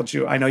 I failed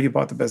you. I know you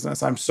bought the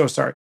business. I'm so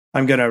sorry.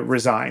 I'm going to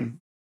resign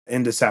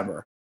in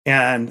December.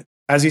 And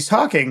as he's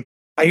talking,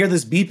 I hear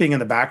this beeping in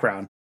the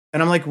background.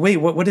 And I'm like, wait,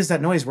 what is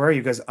that noise? Where are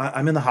you? Because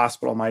I'm in the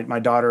hospital. My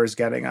daughter is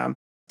getting a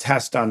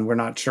test done. We're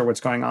not sure what's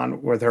going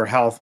on with her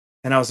health.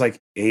 And I was like,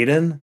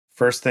 Aiden,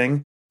 first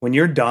thing, when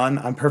you're done,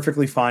 I'm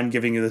perfectly fine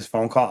giving you this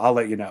phone call. I'll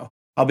let you know.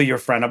 I'll be your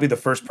friend. I'll be the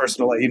first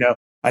person to let you know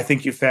I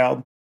think you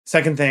failed.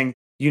 Second thing,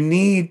 you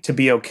need to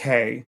be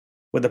okay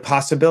with the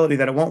possibility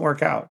that it won't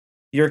work out.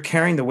 You're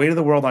carrying the weight of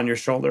the world on your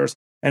shoulders,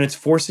 and it's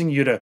forcing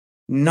you to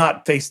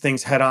not face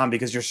things head on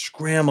because you're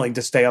scrambling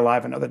to stay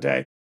alive another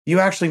day. You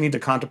actually need to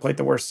contemplate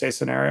the worst case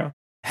scenario.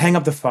 Hang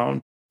up the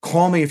phone.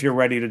 Call me if you're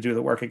ready to do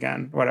the work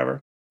again, whatever.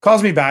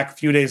 Calls me back a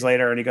few days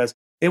later, and he goes,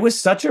 it was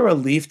such a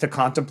relief to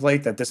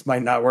contemplate that this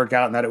might not work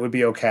out and that it would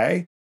be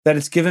okay, that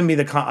it's given me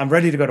I'm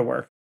ready to go to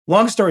work.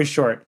 Long story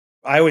short,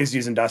 I always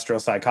use industrial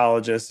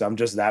psychologists. I'm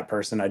just that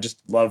person. I just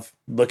love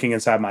looking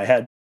inside my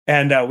head.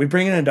 And we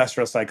bring in an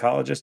industrial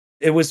psychologist.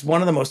 It was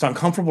one of the most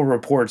uncomfortable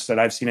reports that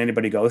I've seen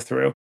anybody go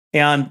through.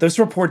 And this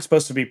report's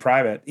supposed to be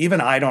private. Even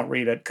I don't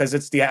read it because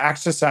it's the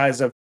exercise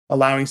of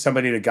allowing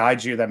somebody to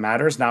guide you that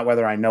matters, not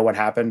whether I know what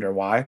happened or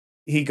why.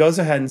 He goes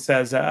ahead and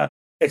says,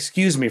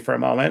 excuse me for a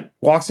moment,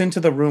 walks into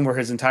the room where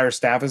his entire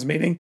staff is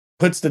meeting,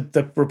 puts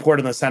the report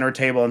on the center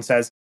table and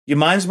says, you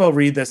might as well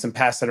read this and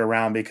pass it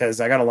around because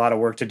I got a lot of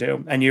work to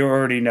do. And you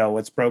already know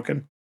what's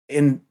broken.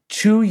 In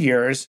 2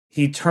 years,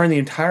 he turned the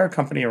entire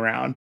company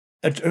around.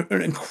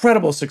 An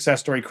incredible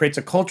success story, creates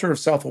a culture of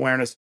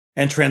self-awareness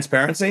and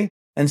transparency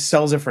and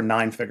sells it for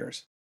 9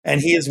 figures. And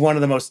he is one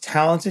of the most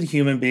talented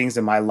human beings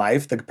in my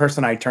life, the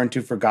person I turn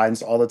to for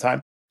guidance all the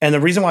time. And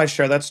the reason why I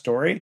share that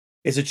story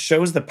is it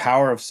shows the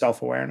power of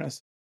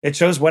self-awareness. It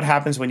shows what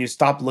happens when you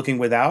stop looking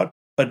without,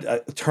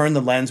 but turn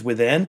the lens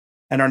within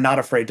and are not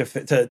afraid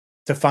to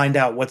find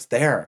out what's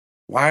there.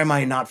 Why am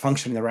I not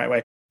functioning the right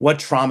way? What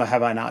trauma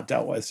have I not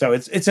dealt with? So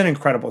it's an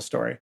incredible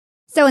story.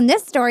 So in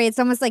this story, it's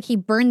almost like he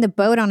burned the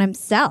boat on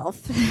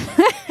himself.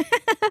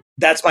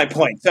 That's my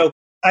point. So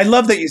I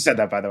love that you said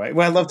that, by the way.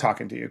 Well, I love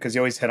talking to you because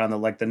you always hit on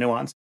the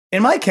nuance.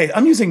 In my case,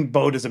 I'm using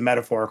boat as a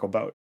metaphorical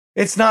boat.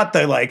 It's not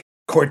the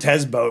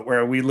Cortez boat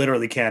where we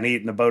literally can't eat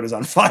and the boat is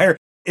on fire.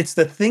 It's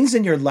the things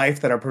in your life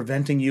that are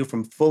preventing you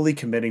from fully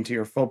committing to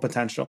your full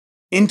potential,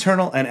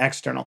 internal and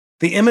external.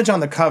 The image on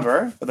the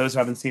cover, for those who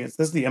haven't seen it,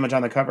 this is the image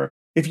on the cover.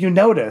 If you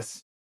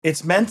notice,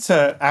 it's meant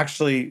to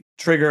actually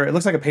trigger, it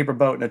looks like a paper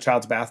boat in a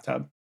child's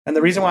bathtub. And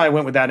the reason why I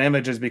went with that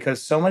image is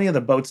because so many of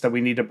the boats that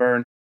we need to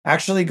burn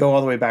actually go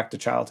all the way back to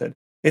childhood.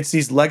 It's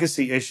these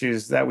legacy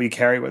issues that we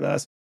carry with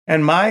us.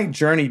 And my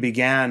journey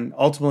began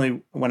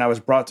ultimately when I was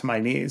brought to my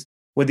knees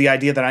with the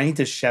idea that I need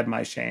to shed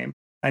my shame.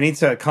 I need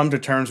to come to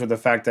terms with the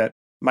fact that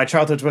my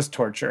childhood was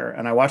torture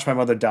and I watched my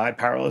mother die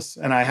powerless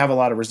and I have a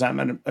lot of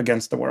resentment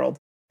against the world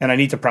and I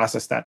need to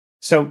process that.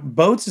 So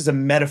boats is a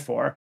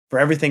metaphor for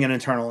everything in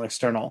internal and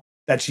external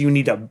that you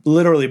need to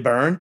literally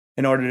burn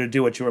in order to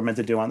do what you were meant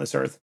to do on this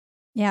earth.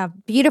 Yeah,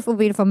 beautiful,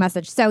 beautiful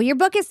message. So your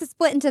book is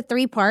split into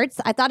 3 parts.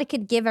 I thought it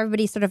could give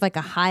everybody sort of like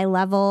a high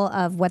level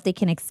of what they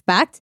can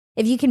expect.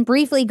 If you can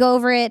briefly go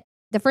over it,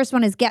 the first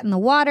one is Get in the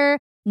Water,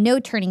 No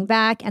Turning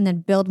Back, and then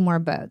Build More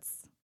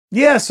Boats.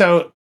 Yeah,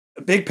 so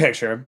big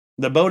picture,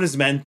 the boat is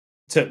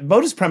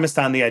premised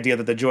on the idea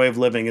that the joy of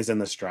living is in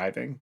the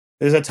striving.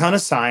 There's a ton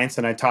of science,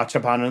 and I touch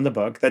upon it in the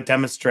book, that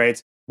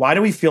demonstrates why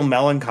do we feel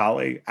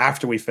melancholy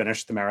after we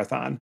finish the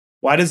marathon?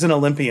 Why does an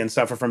Olympian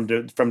suffer from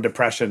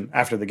depression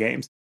after the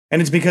games?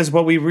 And it's because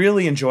what we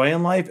really enjoy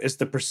in life is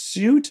the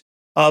pursuit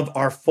of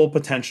our full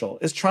potential,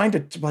 is trying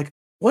to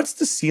what's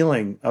the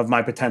ceiling of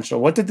my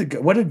potential? What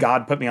did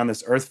God put me on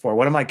this earth for?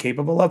 What am I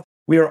capable of?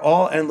 We are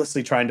all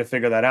endlessly trying to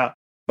figure that out.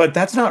 But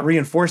that's not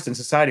reinforced in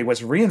society.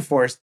 What's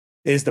reinforced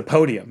is the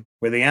podium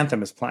where the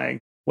anthem is playing.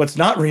 What's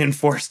not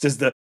reinforced is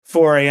the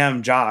 4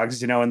 a.m.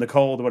 jogs, in the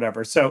cold,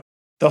 whatever. So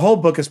the whole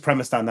book is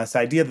premised on this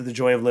idea that the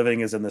joy of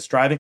living is in the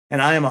striving.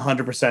 And I am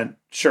 100%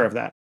 sure of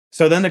that.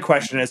 So then the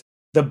question is,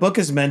 the book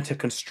is meant to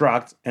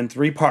construct in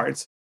 3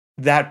 parts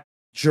that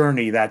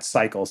journey, that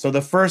cycle. So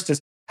the first is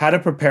how to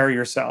prepare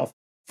yourself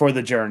for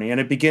the journey. And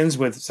it begins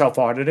with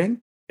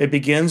self-auditing. It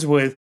begins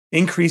with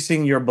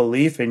increasing your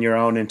belief in your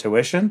own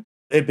intuition.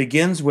 It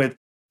begins with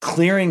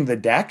clearing the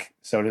deck,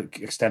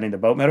 extending the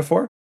boat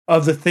metaphor,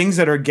 of the things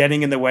that are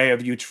getting in the way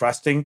of you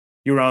trusting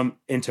your own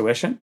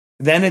intuition.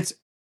 Then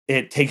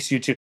it takes you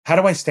to, how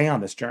do I stay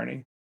on this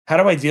journey? how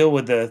do I deal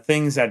with the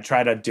things that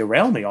try to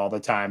derail me all the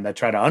time, that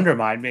try to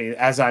undermine me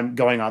as I'm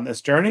going on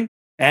this journey?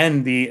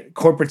 And the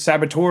corporate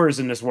saboteurs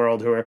in this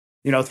world who are,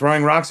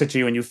 throwing rocks at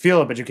you and you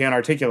feel it, but you can't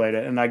articulate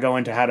it. And I go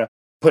into how to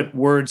put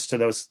words to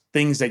those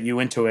things that you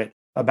intuit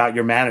about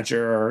your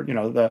manager or,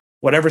 the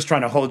whatever's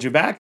trying to hold you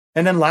back.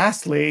 And then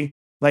lastly,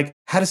 like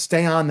how to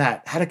stay on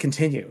that, how to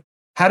continue,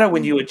 how to,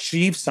 when you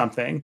achieve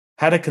something,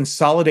 how to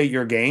consolidate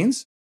your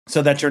gains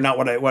so that you're not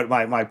what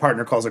my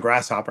partner calls a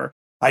grasshopper.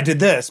 I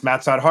did this,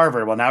 Matt's at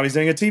Harvard. Well, now he's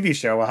doing a TV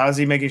show. Well, how is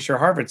he making sure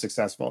Harvard's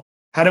successful?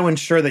 How to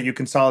ensure that you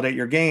consolidate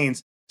your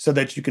gains so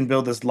that you can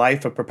build this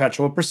life of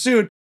perpetual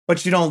pursuit,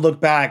 but you don't look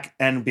back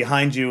and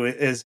behind you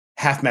is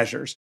half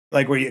measures,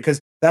 like because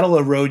that'll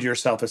erode your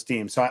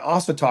self-esteem. So I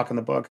also talk in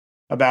the book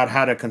about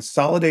how to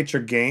consolidate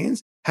your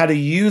gains, how to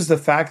use the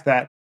fact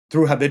that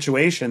through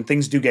habituation,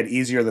 things do get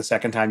easier the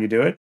second time you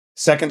do it.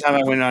 Second time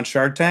I went on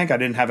Shark Tank, I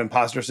didn't have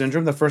imposter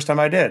syndrome. The first time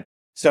I did.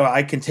 So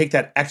I can take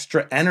that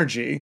extra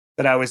energy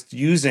that I was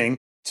using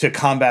to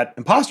combat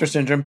imposter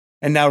syndrome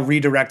and now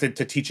redirect it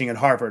to teaching at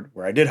Harvard,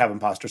 where I did have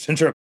imposter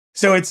syndrome.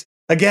 So it's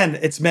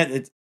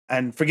meant,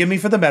 and forgive me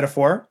for the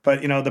metaphor,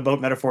 but the boat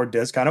metaphor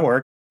does kind of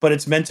work, but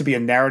it's meant to be a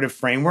narrative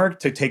framework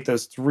to take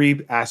those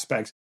three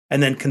aspects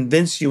and then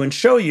convince you and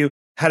show you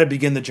how to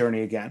begin the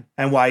journey again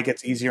and why it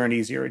gets easier and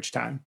easier each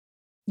time.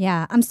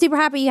 Yeah, I'm super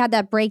happy you had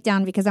that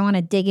breakdown because I want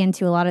to dig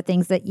into a lot of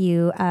things that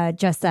you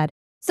just said.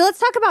 So let's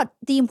talk about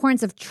the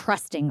importance of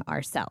trusting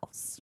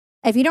ourselves.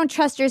 If you don't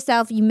trust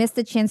yourself, you miss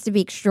the chance to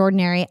be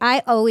extraordinary.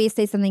 I always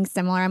say something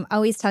similar. I'm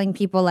always telling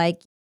people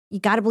like, you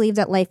got to believe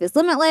that life is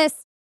limitless.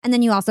 And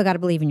then you also got to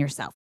believe in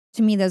yourself.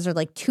 To me, those are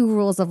like two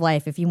rules of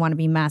life if you want to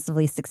be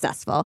massively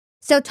successful.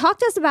 So talk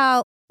to us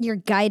about your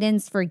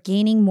guidance for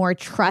gaining more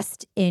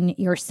trust in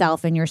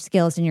yourself and your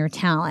skills and your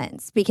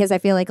talents, because I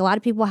feel like a lot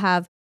of people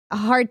have a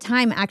hard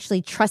time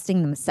actually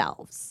trusting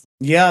themselves.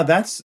 Yeah,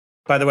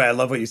 by the way, I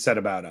love what you said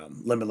about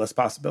limitless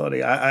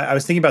possibility. I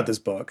was thinking about this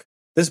book.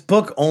 This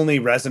book only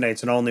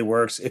resonates and only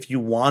works if you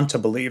want to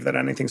believe that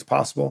anything's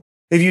possible.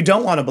 If you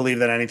don't want to believe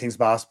that anything's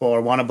possible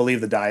or want to believe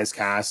the die is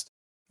cast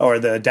or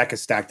the deck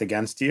is stacked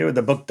against you,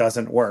 the book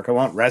doesn't work. It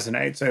won't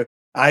resonate. So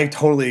I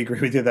totally agree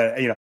with you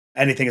that,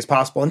 anything is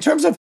possible. In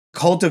terms of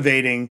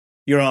cultivating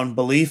your own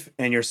belief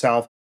in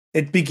yourself,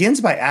 it begins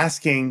by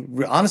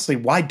asking, honestly,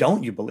 why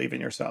don't you believe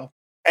in yourself?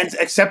 And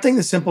accepting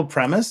the simple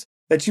premise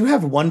that you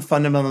have one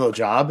fundamental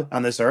job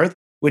on this earth,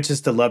 which is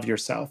to love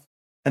yourself.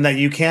 And that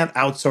you can't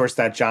outsource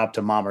that job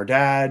to mom or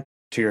dad,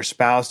 to your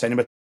spouse, to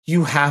anybody.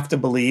 You have to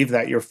believe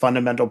that your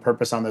fundamental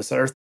purpose on this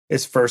earth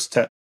is first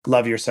to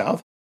love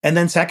yourself. And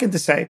then second to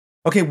say,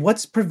 okay,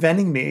 what's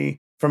preventing me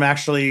from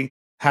actually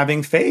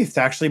having faith,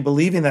 to actually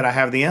believing that I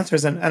have the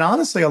answers? And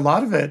honestly, a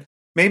lot of it,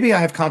 maybe I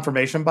have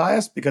confirmation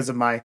bias because of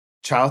my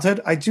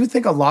childhood. I do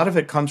think a lot of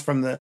it comes from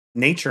the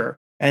nature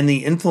and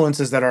the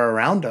influences that are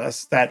around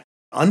us that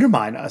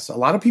undermine us. A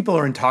lot of people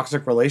are in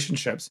toxic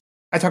relationships.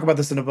 I talk about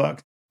this in a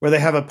book where they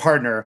have a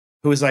partner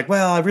who is like,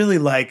 well, I really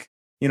like,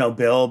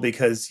 Bill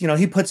because,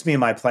 he puts me in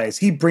my place.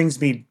 He brings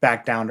me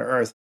back down to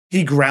earth.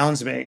 He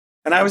grounds me.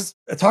 And I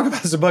talk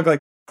about this in a book, like,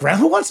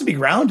 who wants to be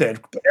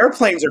grounded?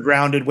 Airplanes are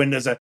grounded when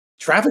there's a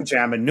traffic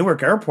jam in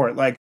Newark Airport.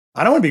 Like,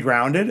 I don't want to be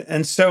grounded.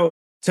 And so,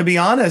 to be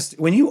honest,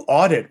 when you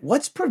audit,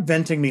 what's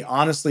preventing me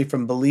honestly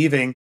from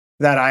believing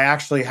that I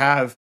actually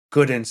have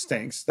good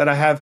instincts, that I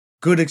have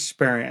good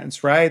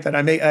experience, right? That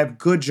I have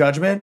good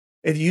judgment?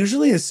 It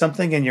usually is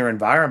something in your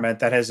environment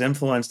that has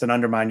influenced and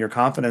undermined your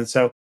confidence.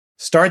 So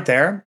start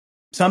there.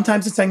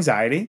 Sometimes it's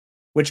anxiety,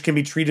 which can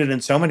be treated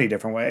in so many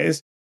different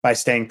ways by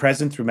staying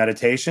present through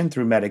meditation,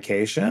 through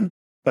medication,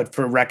 but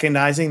for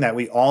recognizing that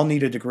we all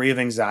need a degree of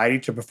anxiety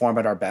to perform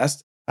at our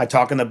best. I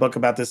talk in the book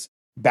about this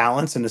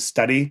balance in the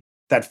study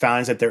that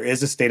finds that there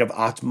is a state of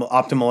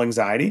optimal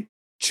anxiety.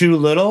 Too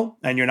little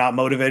and you're not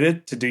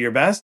motivated to do your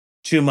best.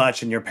 Too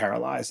much and you're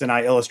paralyzed. And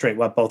I illustrate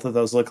what both of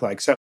those look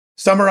like. So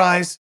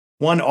summarize.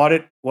 One,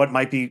 audit what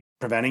might be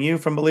preventing you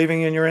from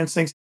believing in your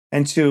instincts.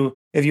 And two,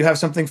 if you have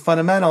something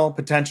fundamental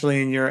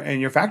potentially in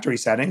your factory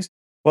settings,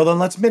 well, then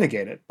let's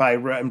mitigate it by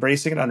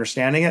embracing it,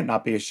 understanding it,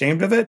 not be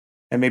ashamed of it,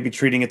 and maybe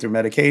treating it through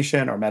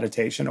medication or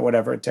meditation or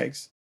whatever it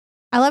takes.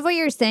 I love what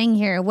you're saying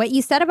here. What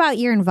you said about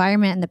your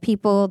environment and the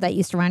people that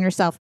you surround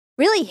yourself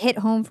really hit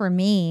home for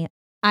me.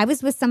 I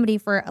was with somebody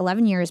for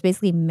 11 years,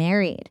 basically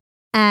married,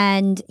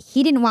 and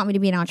he didn't want me to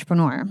be an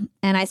entrepreneur.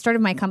 And I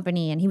started my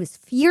company and he was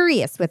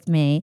furious with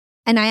me.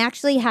 And I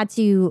actually had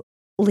to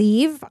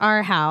leave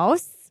our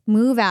house,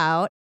 move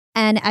out.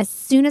 And as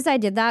soon as I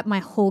did that, my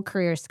whole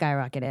career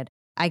skyrocketed.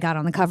 I got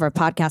on the cover of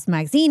Podcast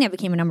Magazine. I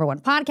became a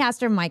 #1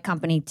 podcaster. My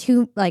company,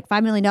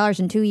 $5 million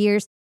in 2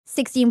 years,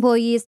 60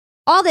 employees,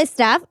 all this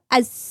stuff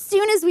as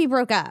soon as we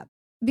broke up.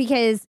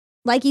 Because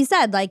like you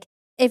said,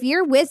 if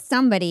you're with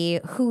somebody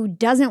who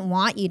doesn't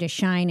want you to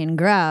shine and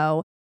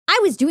grow, I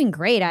was doing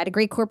great. I had a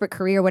great corporate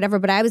career, whatever,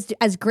 but I was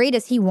as great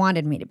as he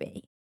wanted me to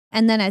be.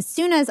 And then as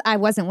soon as I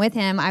wasn't with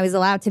him, I was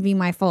allowed to be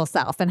my full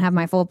self and have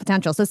my full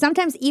potential. So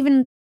sometimes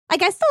even, I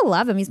still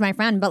love him. He's my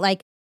friend.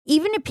 But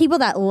even if people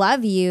that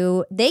love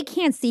you, they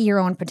can't see your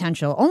own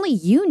potential. Only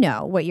you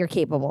know what you're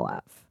capable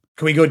of.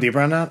 Can we go deeper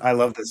on that? I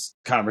love this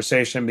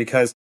conversation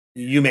because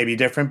you may be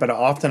different, but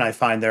often I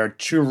find there are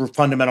two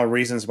fundamental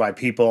reasons why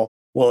people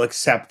will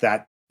accept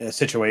that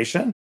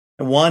situation.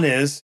 And one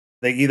is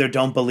they either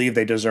don't believe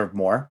they deserve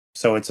more,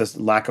 so it's a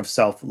lack of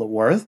self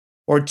worth,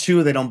 or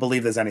two, they don't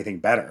believe there's anything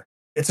better.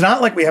 It's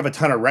not like we have a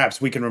ton of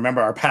reps. We can remember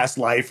our past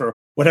life or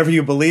whatever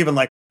you believe in.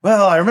 Like,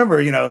 well, I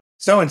remember,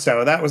 so and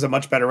so. That was a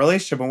much better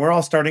relationship. When we're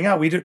all starting out,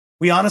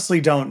 we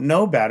honestly don't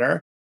know better.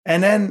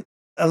 And then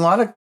a lot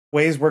of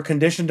ways we're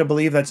conditioned to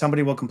believe that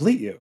somebody will complete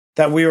you,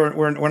 that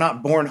we're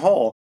not born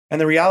whole. And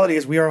the reality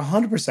is we are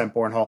 100%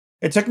 born whole.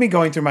 It took me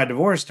going through my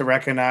divorce to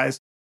recognize,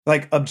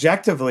 like,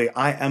 objectively,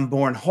 I am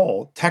born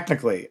whole.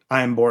 Technically,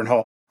 I am born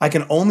whole. I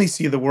can only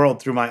see the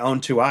world through my own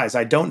two eyes.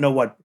 I don't know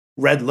what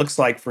red looks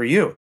like for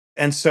you.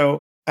 And so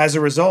as a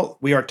result,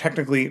 we are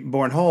technically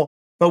born whole,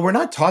 but we're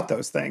not taught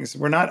those things.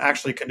 We're not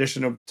actually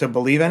conditioned to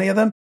believe any of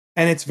them.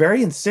 And it's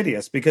very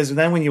insidious because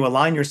then when you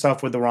align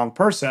yourself with the wrong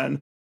person,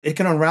 it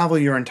can unravel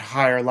your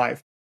entire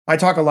life. I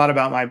talk a lot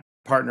about my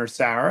partner,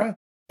 Sarah,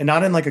 and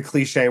not in like a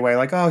cliche way,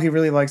 like, oh, he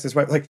really likes this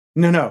wife. Like,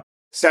 no.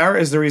 Sarah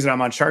is the reason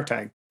I'm on Shark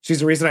Tank. She's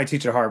the reason I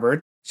teach at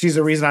Harvard. She's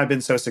the reason I've been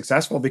so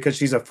successful because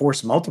she's a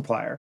force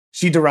multiplier.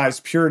 She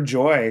derives pure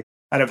joy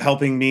out of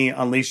helping me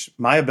unleash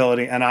my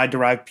ability, and I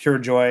derive pure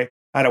joy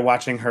out of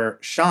watching her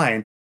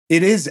shine.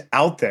 It is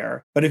out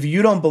there, but if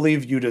you don't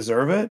believe you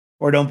deserve it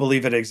or don't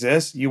believe it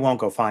exists, you won't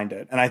go find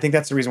it. And I think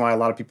that's the reason why a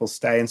lot of people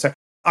stay. And so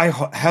I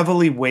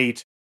heavily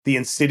weight the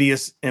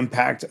insidious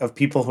impact of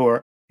people who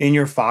are in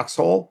your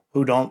foxhole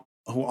who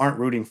aren't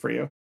rooting for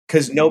you,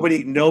 because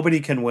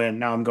nobody can win.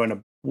 Now I'm going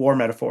to war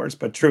metaphors,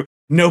 but true.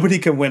 Nobody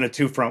can win a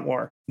two-front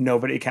war.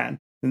 Nobody can.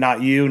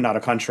 Not you, not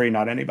a country,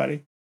 not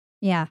anybody.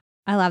 Yeah,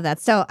 I love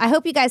that. So I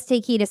hope you guys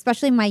take heed,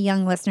 especially my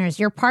young listeners.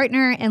 Your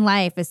partner in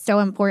life is so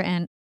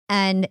important.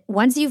 And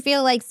once you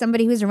feel like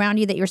somebody who's around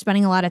you that you're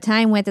spending a lot of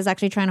time with is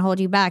actually trying to hold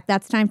you back,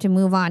 that's time to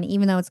move on,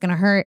 even though it's going to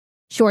hurt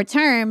short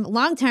term.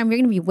 Long term, you're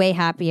going to be way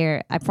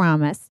happier, I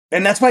promise.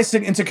 And that's why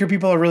insecure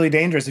people are really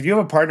dangerous. If you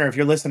have a partner, if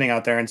you're listening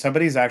out there and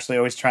somebody's actually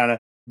always trying to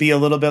be a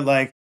little bit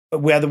like,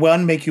 whether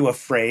one, make you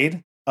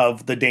afraid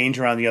of the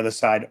danger on the other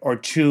side, or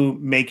two,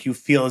 make you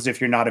feel as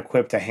if you're not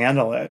equipped to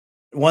handle it.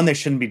 One, they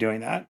shouldn't be doing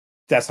that.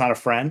 That's not a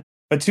friend.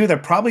 But two, they're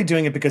probably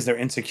doing it because they're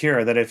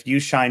insecure, that if you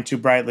shine too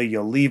brightly,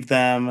 you'll leave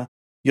them.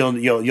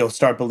 You'll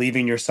start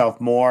believing yourself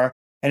more.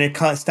 And it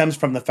stems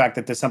from the fact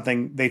that there's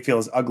something they feel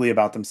is ugly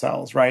about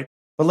themselves, right?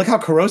 But look how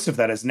corrosive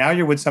that is. Now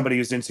you're with somebody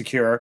who's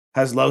insecure,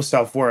 has low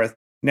self-worth.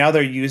 Now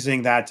they're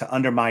using that to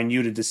undermine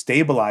you, to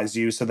destabilize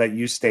you so that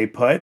you stay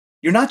put.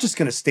 You're not just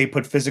going to stay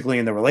put physically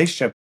in the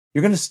relationship.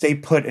 You're going to stay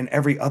put in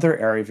every other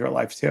area of your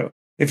life too.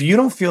 If you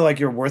don't feel like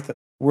you're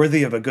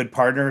worthy of a good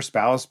partner,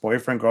 spouse,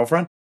 boyfriend,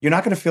 girlfriend, you're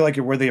not going to feel like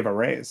you're worthy of a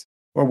raise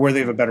or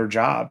worthy of a better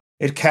job.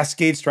 It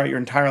cascades throughout your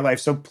entire life.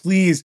 So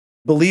please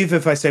believe,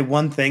 if I say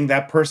one thing,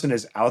 that person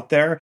is out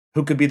there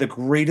who could be the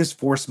greatest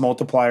force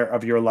multiplier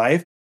of your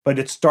life, but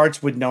it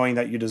starts with knowing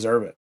that you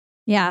deserve it.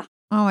 Yeah.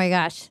 Oh my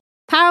gosh.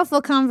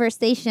 Powerful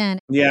conversation.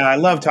 Yeah, I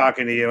love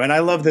talking to you. And I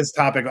love this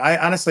topic.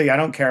 I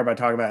don't care about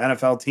talking about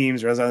NFL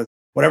teams or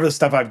whatever the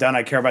stuff I've done.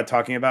 I care about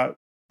talking about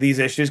these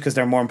issues because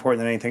they're more important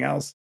than anything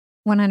else.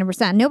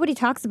 100%. Nobody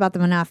talks about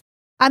them enough.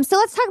 So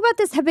let's talk about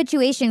this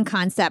habituation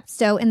concept.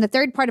 So in the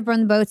third part of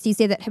Burn the Boats, you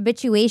say that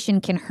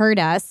habituation can hurt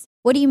us.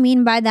 What do you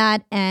mean by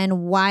that?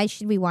 And why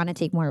should we want to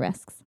take more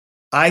risks?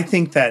 I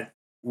think that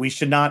we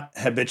should not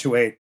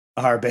habituate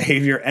our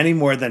behavior any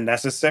more than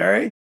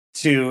necessary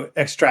to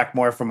extract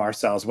more from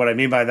ourselves. What I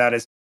mean by that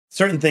is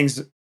certain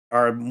things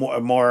are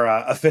more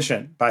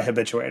efficient by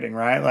habituating,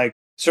 right? Like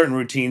certain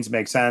routines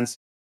make sense.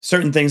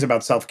 Certain things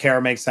about self-care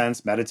make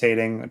sense.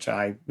 Meditating, which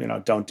I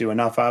don't do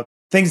enough of.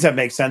 Things that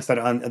make sense that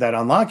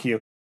unlock you.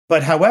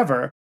 But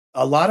however,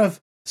 a lot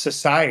of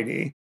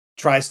society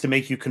tries to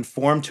make you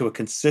conform to a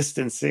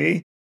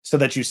consistency so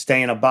that you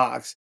stay in a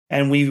box.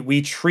 And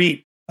we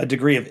treat a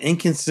degree of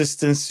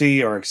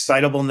inconsistency or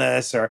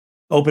excitableness or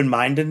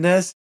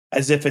open-mindedness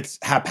as if it's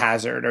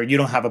haphazard or you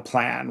don't have a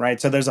plan, right?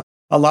 So there's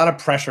a lot of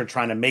pressure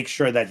trying to make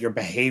sure that your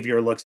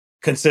behavior looks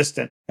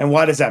consistent. And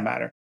why does that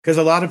matter? Because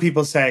a lot of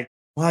people say,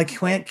 well, I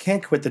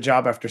can't quit the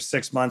job after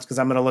 6 months because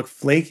I'm going to look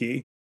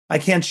flaky. I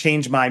can't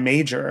change my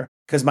major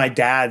because my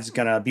dad's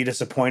going to be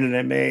disappointed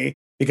in me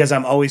because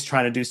I'm always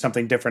trying to do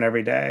something different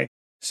every day.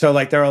 So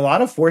like there are a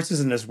lot of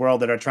forces in this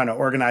world that are trying to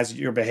organize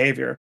your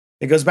behavior.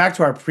 It goes back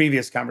to our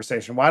previous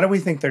conversation. Why do we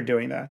think they're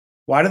doing that?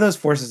 Why do those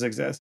forces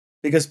exist?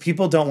 Because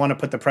people don't want to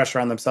put the pressure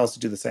on themselves to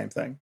do the same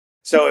thing.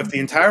 So if the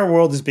entire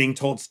world is being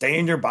told, stay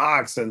in your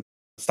box and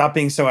stop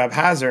being so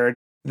haphazard,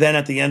 then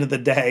at the end of the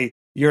day,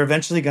 you're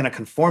eventually going to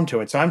conform to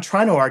it. So I'm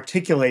trying to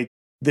articulate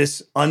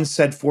this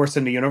unsaid force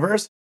in the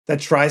universe that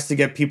tries to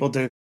get people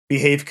to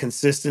behave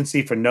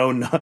consistency for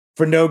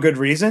no good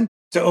reason,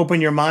 to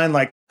open your mind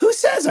like, who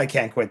says I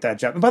can't quit that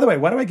job? And by the way,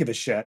 why do I give a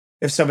shit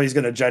if somebody's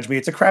going to judge me?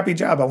 It's a crappy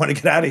job. I want to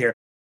get out of here.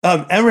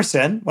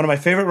 Emerson, one of my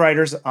favorite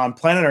writers on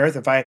planet Earth,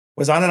 if I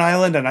was on an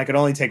island and I could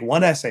only take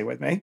one essay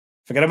with me,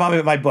 forget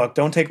about my book,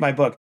 don't take my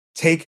book,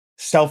 take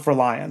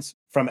Self-Reliance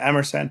from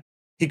Emerson.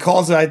 he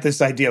calls out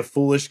this idea of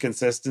foolish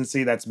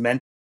consistency that's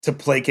meant to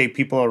placate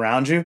people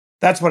around you.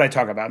 That's what I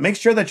talk about. Make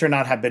sure that you're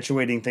not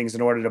habituating things in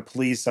order to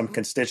please some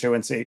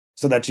constituency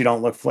so that you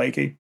don't look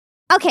flaky.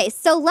 Okay,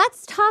 so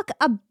let's talk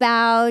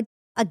about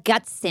a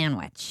gut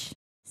sandwich.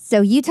 So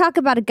you talk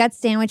about a gut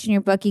sandwich in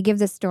your book. You give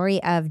the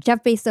story of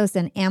Jeff Bezos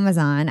and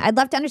Amazon. I'd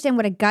love to understand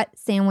what a gut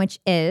sandwich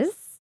is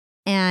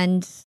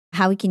and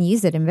how we can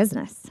use it in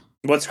business.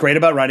 What's great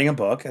about writing a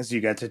book is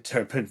you get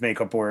to make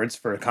up words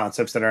for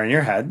concepts that are in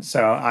your head.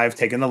 So I've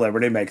taken the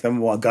liberty to make them.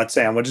 Well, gut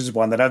sandwich is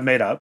one that I've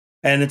made up.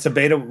 And it's a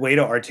way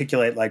to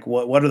articulate like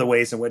what are the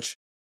ways in which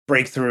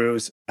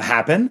breakthroughs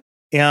happen.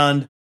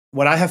 And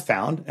what I have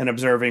found in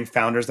observing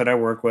founders that I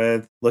work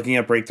with, looking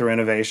at breakthrough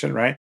innovation,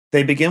 right?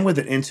 They begin with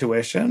an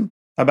intuition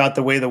about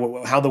the way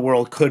how the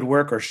world could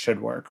work or should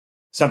work.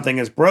 Something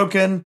is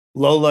broken.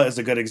 Lola is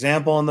a good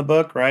example in the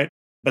book, right?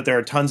 But there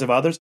are tons of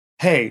others.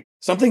 Hey,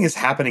 something is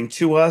happening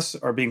to us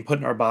or being put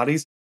in our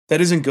bodies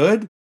that isn't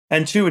good.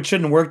 And two, it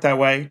shouldn't work that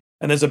way.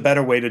 And there's a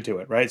better way to do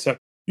it, right? So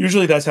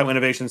usually that's how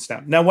innovation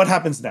stems. Now, what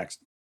happens next?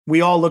 We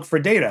all look for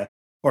data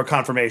or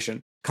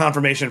confirmation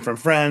from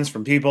friends,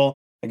 from people.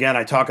 Again,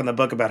 I talk in the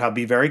book about how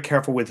be very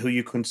careful with who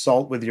you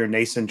consult with your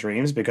nascent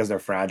dreams because they're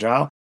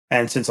fragile.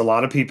 And since a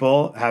lot of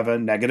people have a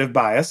negative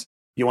bias,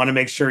 you want to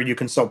make sure you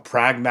consult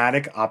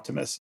pragmatic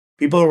optimists,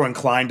 people who are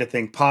inclined to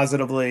think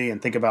positively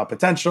and think about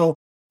potential,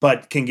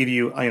 but can give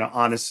you,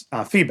 honest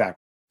feedback.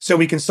 So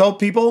we consult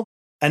people,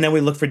 and then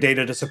we look for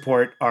data to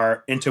support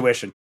our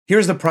intuition.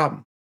 Here's the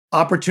problem.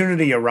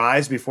 Opportunity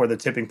arrives before the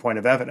tipping point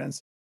of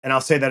evidence. And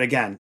I'll say that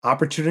again.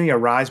 Opportunity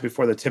arrives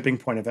before the tipping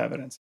point of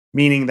evidence,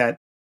 meaning that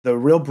the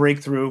real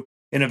breakthrough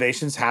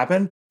innovations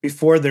happen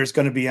before there's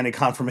going to be any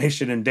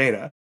confirmation in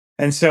data.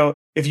 And so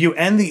if you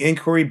end the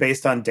inquiry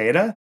based on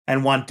data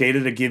and want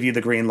data to give you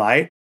the green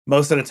light,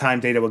 most of the time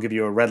data will give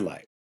you a red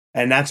light.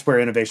 And that's where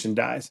innovation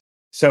dies.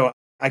 So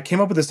I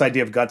came up with this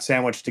idea of gut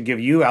sandwich to give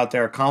you out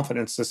there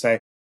confidence to say,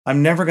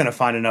 I'm never going to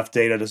find enough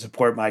data to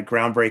support my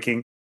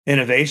groundbreaking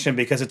innovation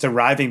because it's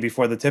arriving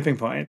before the tipping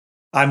point.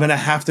 I'm going to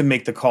have to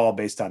make the call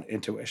based on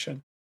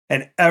intuition.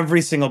 And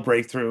every single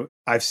breakthrough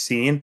I've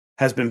seen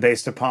has been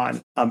based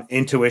upon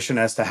intuition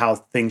as to how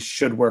things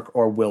should work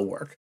or will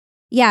work.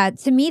 Yeah,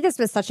 to me, this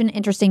was such an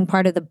interesting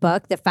part of the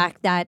book, the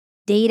fact that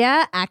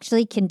data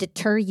actually can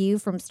deter you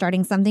from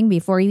starting something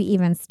before you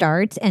even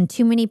start. And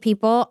too many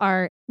people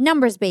are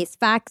numbers-based,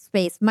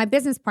 facts-based. My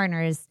business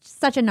partner is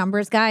such a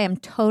numbers guy. I'm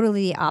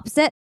totally the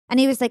opposite. And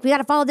he was like, we got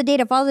to follow the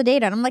data.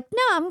 And I'm like,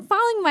 no, I'm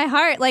following my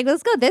heart. Like,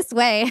 let's go this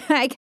way.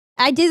 Like,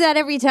 I do that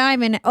every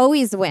time and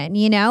always win,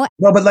 No,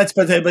 but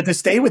to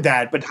stay with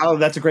that,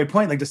 that's a great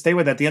point. Like to stay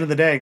with that, at the end of the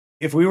day,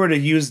 if we were to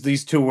use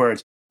these two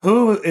words,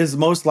 who is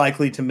most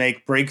likely to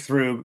make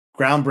breakthrough,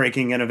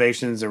 groundbreaking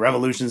innovations or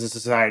revolutions in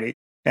society?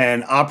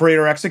 An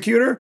operator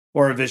executor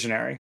or a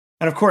visionary?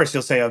 And of course,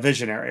 you'll say a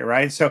visionary,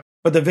 right?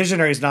 But the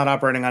visionary is not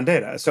operating on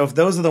data. So if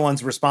those are the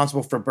ones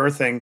responsible for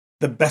birthing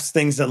the best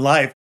things in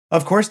life,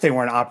 of course they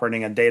weren't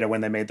operating on data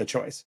when they made the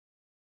choice.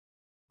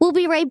 We'll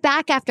be right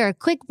back after a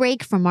quick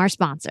break from our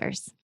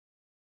sponsors.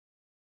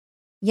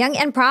 Young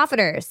and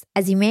Profiters.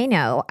 As you may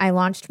know, I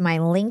launched my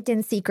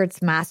LinkedIn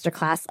Secrets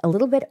Masterclass a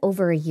little bit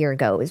over a year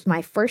ago. It was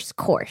my first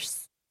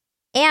course.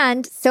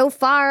 And so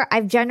far,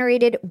 I've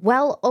generated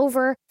well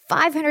over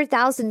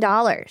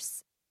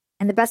 $500,000.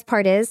 And the best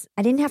part is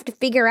I didn't have to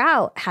figure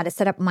out how to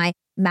set up my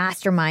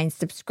mastermind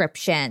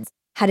subscriptions,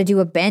 how to do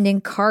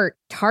abandoned cart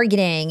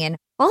targeting, and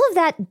all of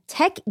that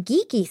tech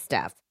geeky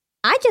stuff.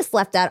 I just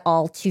left that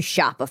all to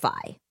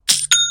Shopify.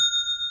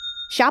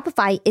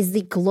 Shopify is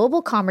the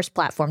global commerce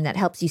platform that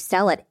helps you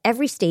sell at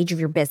every stage of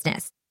your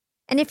business.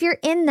 And if you're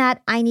in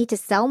that I need to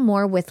sell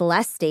more with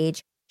less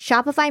stage,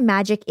 Shopify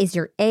Magic is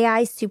your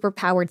AI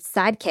superpowered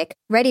sidekick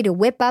ready to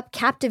whip up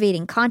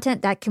captivating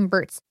content that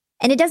converts.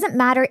 And it doesn't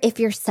matter if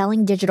you're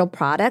selling digital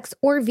products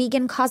or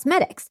vegan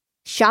cosmetics.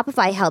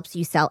 Shopify helps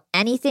you sell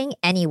anything,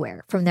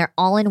 anywhere, from their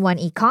all-in-one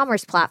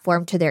e-commerce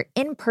platform to their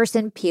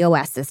in-person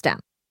POS system.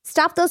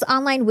 Stop those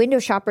online window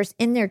shoppers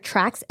in their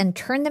tracks and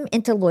turn them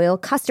into loyal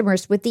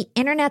customers with the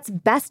internet's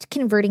best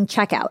converting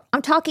checkout.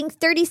 I'm talking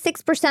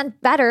 36%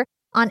 better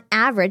on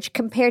average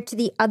compared to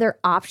the other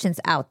options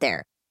out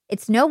there.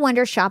 It's no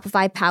wonder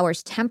Shopify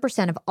powers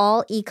 10% of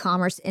all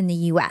e-commerce in the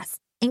US,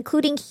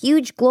 including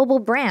huge global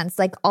brands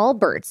like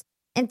Allbirds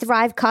and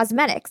Thrive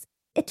Cosmetics.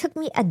 It took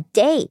me a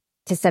day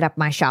to set up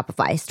my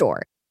Shopify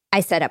store.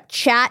 I set up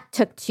chat,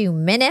 took 2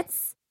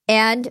 minutes,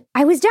 and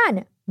I was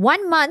done.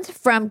 1 month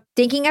from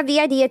thinking of the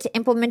idea to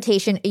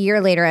implementation, a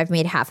year later, I've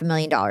made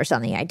 $500,000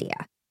 on the idea.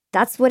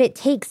 That's what it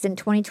takes in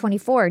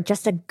 2024,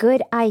 just a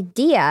good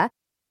idea,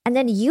 and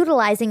then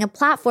utilizing a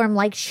platform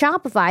like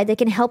Shopify that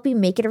can help you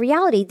make it a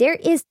reality. There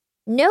is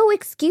no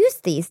excuse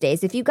these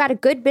days. If you've got a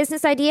good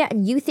business idea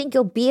and you think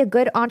you'll be a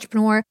good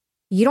entrepreneur,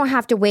 you don't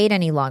have to wait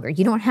any longer.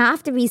 You don't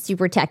have to be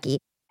super techie,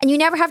 and you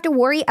never have to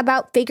worry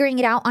about figuring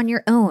it out on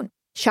your own.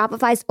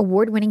 Shopify's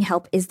award-winning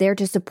help is there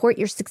to support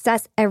your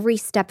success every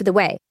step of the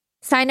way.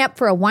 Sign up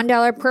for a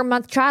 $1 per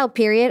month trial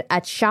period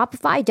at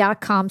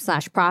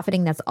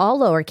shopify.com/profiting. That's all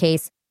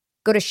lowercase.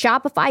 Go to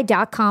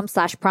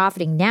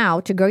shopify.com/profiting now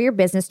to grow your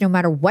business no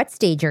matter what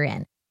stage you're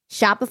in.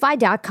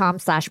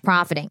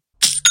 Shopify.com/profiting.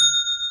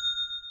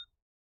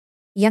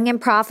 Young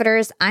and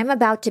Profiters, I'm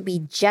about to be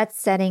jet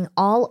setting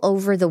all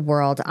over the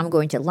world. I'm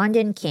going to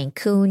London,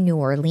 Cancun, New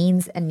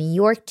Orleans, and New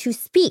York to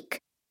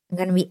speak. I'm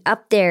going to be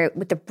up there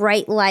with the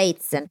bright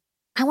lights, and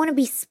I want to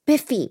be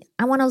spiffy.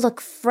 I want to look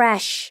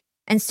fresh.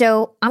 And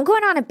so I'm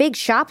going on a big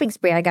shopping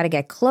spree. I got to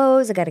get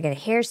clothes. I got to get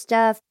hair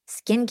stuff,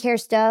 skincare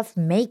stuff,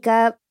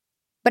 makeup.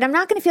 But I'm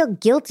not going to feel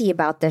guilty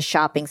about this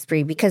shopping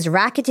spree because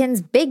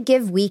Rakuten's Big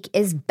Give Week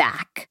is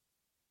back.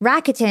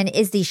 Rakuten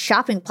is the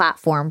shopping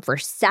platform for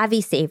savvy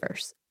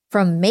savers.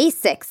 From May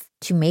 6th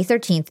to May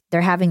 13th, they're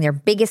having their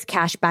biggest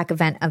cashback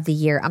event of the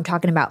year. I'm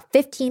talking about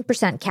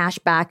 15% cash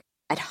back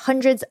at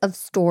hundreds of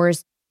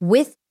stores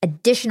with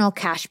additional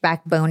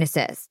cashback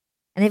bonuses.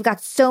 And they've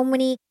got so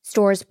many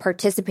stores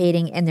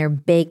participating in their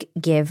Big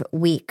Give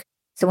Week.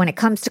 So when it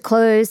comes to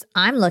clothes,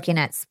 I'm looking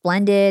at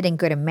Splendid and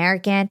Good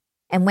American.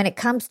 And when it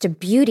comes to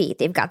beauty,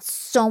 they've got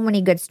so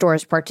many good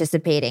stores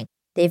participating.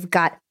 They've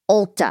got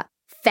Ulta,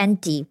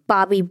 Fenty,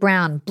 Bobbi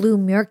Brown, Blue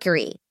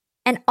Mercury,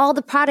 and all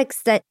the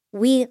products that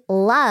we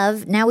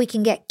love. Now we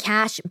can get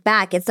cash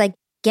back. It's like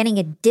getting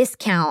a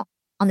discount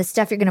on the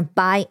stuff you're going to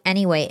buy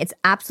anyway. It's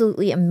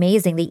absolutely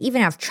amazing. They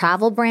even have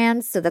travel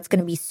brands, so that's going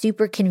to be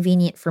super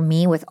convenient for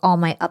me with all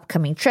my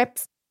upcoming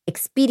trips.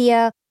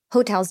 Expedia,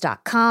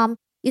 Hotels.com.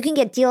 You can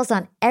get deals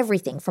on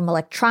everything from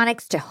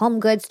electronics to home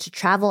goods to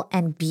travel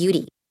and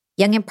beauty.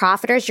 Young and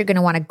Profiters, you're going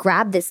to want to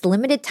grab this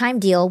limited time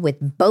deal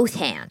with both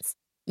hands.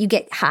 You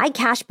get high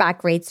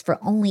cashback rates for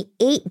only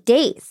 8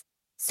 days.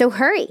 So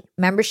hurry.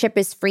 Membership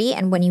is free,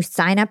 and when you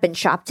sign up and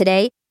shop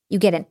today, you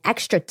get an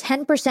extra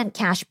 10%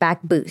 cashback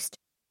boost.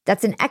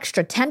 That's an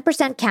extra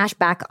 10%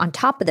 cashback on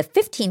top of the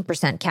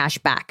 15%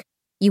 cashback.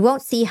 You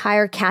won't see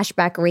higher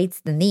cashback rates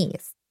than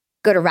these.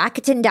 Go to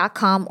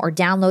Rakuten.com or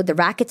download the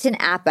Rakuten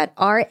app at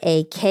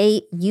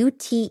RAKUTEN.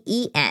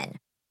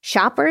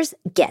 Shoppers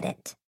get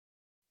it.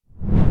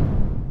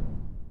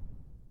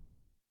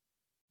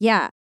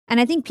 Yeah. And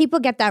I think people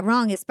get that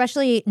wrong,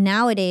 especially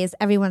nowadays.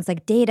 Everyone's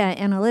like data,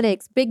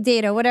 analytics, big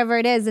data, whatever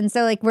it is. And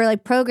so like we're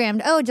like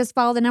programmed, oh, just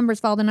follow the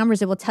numbers.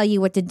 It will tell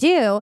you what to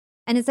do.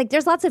 And it's like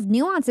there's lots of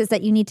nuances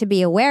that you need to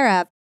be aware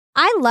of.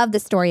 I love the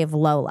story of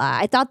Lola.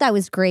 I thought that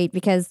was great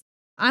because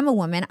I'm a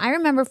woman. I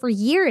remember for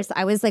years,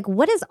 I was like,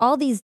 what is all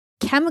these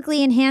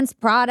chemically enhanced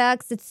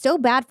products? It's so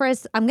bad for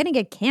us. I'm going to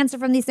get cancer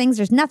from these things.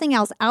 There's nothing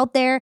else out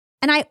there.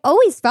 And I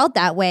always felt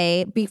that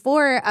way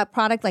before a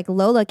product like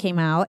Lola came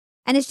out.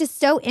 And it's just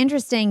so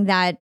interesting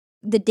that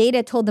the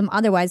data told them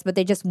otherwise, but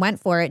they just went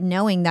for it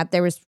knowing that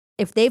there was,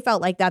 if they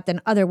felt like that,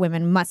 then other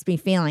women must be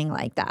feeling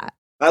like that.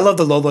 I love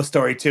the Lola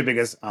story too,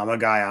 because I'm a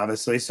guy,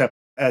 obviously. So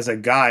as a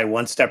guy,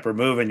 one step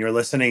removed, and you're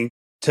listening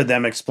to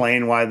them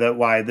explain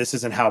why this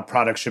isn't how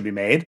products should be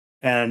made.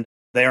 And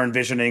they are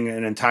envisioning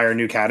an entire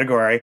new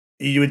category.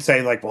 You would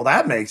say like, well,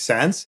 that makes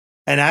sense.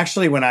 And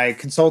actually, when I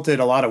consulted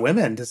a lot of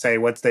women to say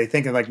what they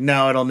think, like,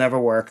 no, it'll never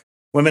work.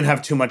 Women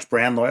have too much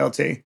brand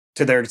loyalty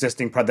to their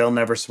existing product. They'll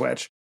never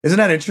switch. Isn't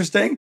that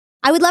interesting?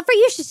 I would love for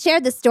you to share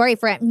the story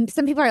for it.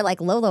 Some people are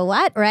like, Lola,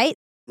 what? Right?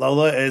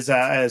 Lola is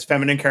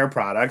feminine care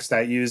products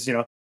that use,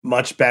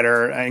 much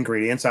better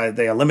ingredients.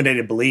 They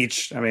eliminated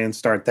bleach. I mean,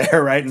 start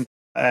there, right?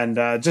 And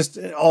just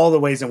all the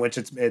ways in which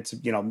it's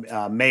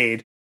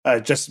made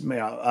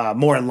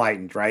more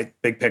enlightened, right?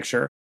 Big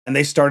picture. And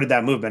they started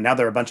that movement. Now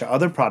there are a bunch of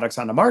other products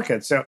on the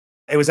market. So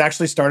it was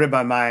actually started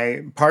by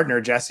my partner,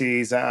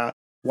 Jesse's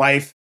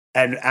wife.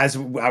 And as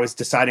I was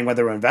deciding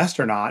whether to invest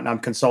or not, and I'm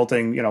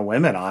consulting,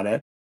 women on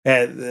it,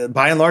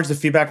 by and large, the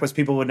feedback was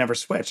people would never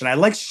switch. And I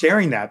like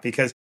sharing that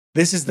because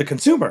this is the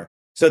consumer.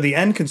 So the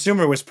end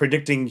consumer was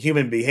predicting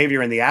human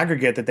behavior in the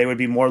aggregate that they would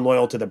be more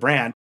loyal to the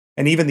brand.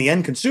 And even the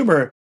end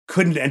consumer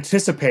couldn't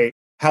anticipate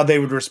how they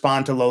would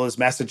respond to Lola's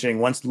messaging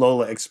once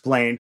Lola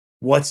explained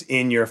what's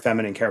in your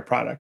feminine care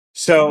product.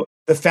 So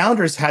the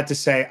founders had to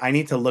say, I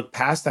need to look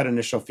past that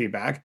initial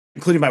feedback,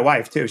 including my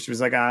wife too. She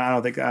was like, I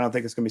don't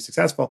think it's going to be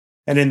successful.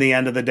 And in the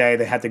end of the day,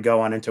 they had to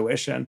go on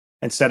intuition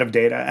instead of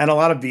data. And a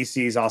lot of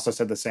VCs also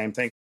said the same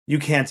thing. You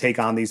can't take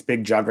on these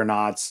big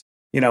juggernauts.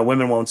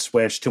 Women won't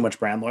switch, too much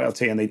brand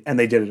loyalty, and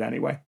they did it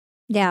anyway.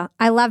 Yeah,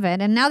 I love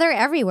it. And now they're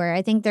everywhere.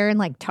 I think they're in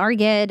like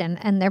Target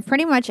and they're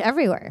pretty much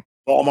everywhere.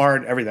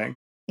 Walmart, everything.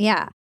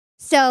 Yeah.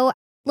 So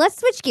let's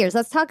switch gears.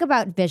 Let's talk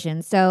about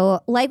vision.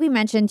 So like we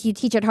mentioned, you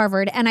teach at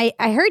Harvard. And I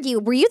heard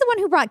were you the one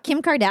who brought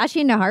Kim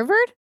Kardashian to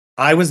Harvard?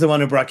 I was the one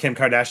who brought Kim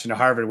Kardashian to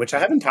Harvard, which I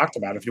haven't talked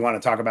about. If you want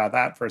to talk about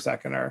that for a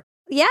second, or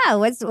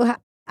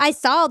I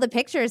saw all the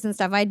pictures and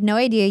stuff. I had no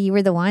idea you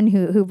were the one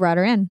who brought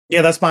her in.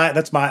 Yeah, that's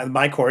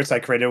my course I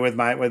created with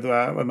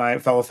my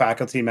fellow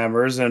faculty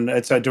members, and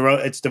it's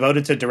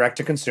devoted to direct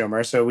to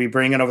consumer. So we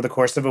bring in over the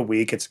course of a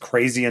week. It's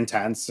crazy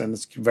intense and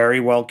it's very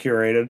well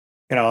curated.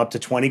 Up to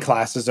 20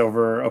 classes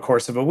over a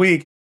course of a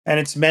week, and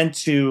it's meant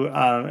to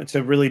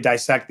really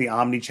dissect the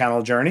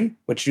omni-channel journey,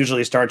 which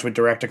usually starts with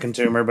direct to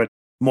consumer, but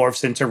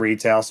morphs into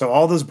retail. So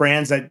all those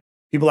brands that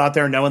people out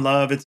there know and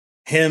love, it's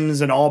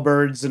Hims and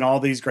Allbirds and all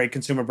these great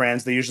consumer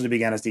brands, they usually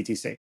began as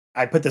DTC.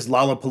 I put this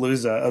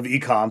Lollapalooza of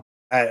ecom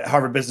at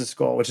Harvard Business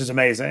School, which is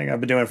amazing. I've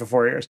been doing it for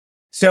 4 years.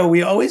 So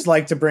we always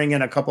like to bring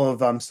in a couple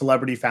of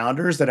celebrity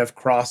founders that have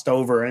crossed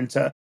over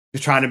into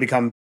trying to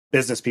become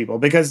business people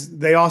because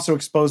they also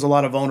expose a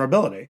lot of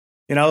vulnerability.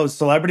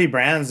 Celebrity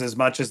brands, as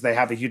much as they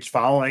have a huge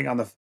following on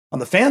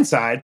the fan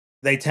side,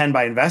 they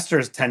by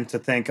investors tend to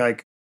think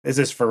like, is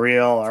this for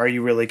real? Are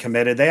you really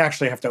committed? They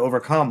actually have to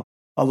overcome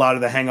a lot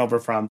of the hangover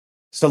from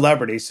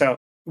celebrity. So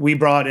we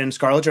brought in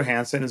Scarlett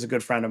Johansson, is a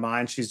good friend of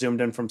mine. She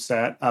zoomed in from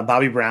set.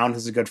 Bobby Brown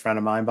is a good friend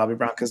of mine. Bobby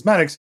Brown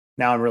Cosmetics.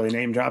 Now I'm really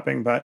name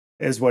dropping, but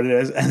is what it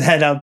is. And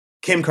then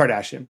Kim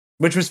Kardashian,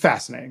 which was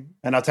fascinating.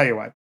 And I'll tell you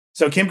why.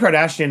 So Kim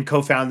Kardashian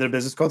co-founded a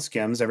business called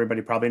Skims.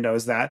 Everybody probably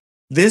knows that.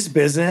 This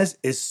business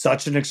is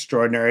such an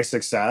extraordinary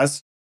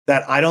success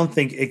that I don't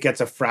think it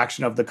gets a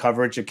fraction of the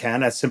coverage it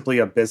can as simply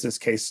a business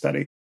case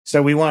study.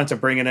 So we wanted to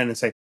bring it in and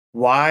say,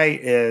 why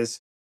is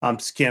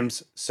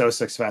Skims so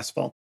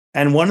successful?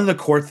 And one of the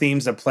core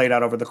themes that played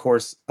out over the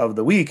course of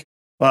the week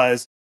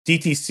was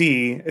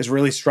DTC is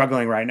really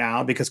struggling right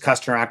now because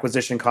customer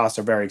acquisition costs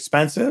are very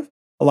expensive.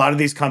 A lot of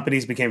these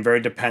companies became very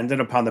dependent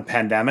upon the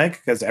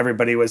pandemic because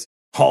everybody was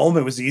home.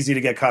 It was easy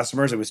to get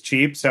customers. It was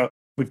cheap. So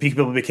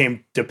people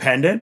became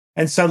dependent.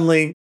 And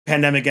suddenly,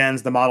 pandemic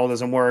ends, the model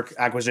doesn't work,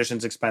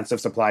 acquisition's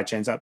expensive, supply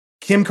chains up.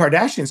 Kim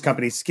Kardashian's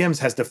company, Skims,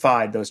 has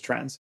defied those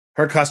trends.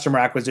 Her customer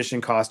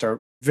acquisition costs are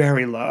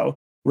very low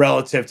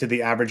relative to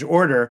the average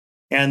order.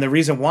 And the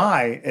reason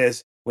why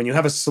is when you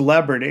have a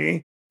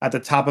celebrity at the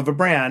top of a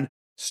brand,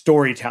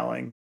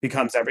 storytelling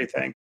becomes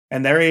everything.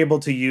 And they're able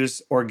to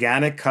use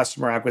organic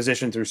customer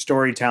acquisition through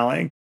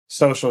storytelling,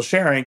 social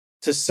sharing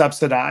to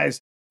subsidize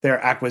their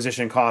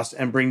acquisition costs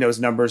and bring those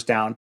numbers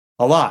down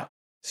a lot.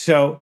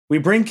 So we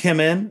bring Kim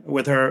in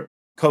with her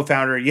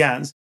co-founder,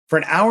 Jens, for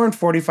an hour and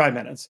 45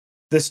 minutes.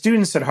 The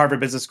students at Harvard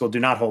Business School do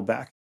not hold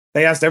back.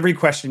 They asked every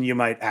question you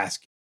might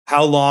ask.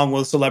 How long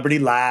will celebrity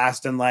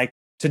last? And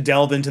to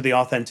delve into the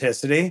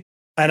authenticity.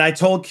 And I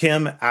told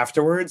Kim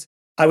afterwards,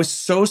 I was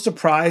so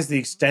surprised the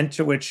extent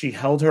to which she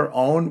held her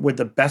own with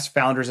the best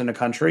founders in the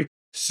country.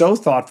 So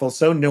thoughtful,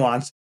 so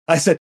nuanced. I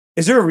said,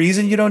 is there a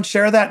reason you don't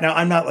share that? Now,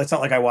 it's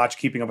not like I watch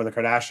Keeping Up with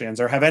the Kardashians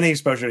or have any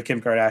exposure to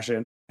Kim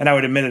Kardashian, and I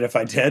would admit it if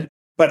I did.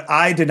 But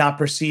I did not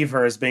perceive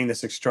her as being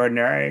this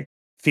extraordinary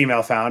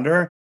female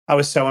founder. I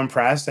was so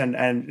impressed.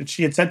 And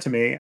she had said to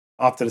me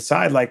off to the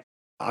side,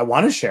 I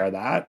want to share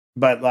that.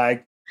 But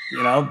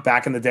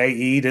back in the day,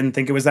 E didn't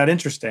think it was that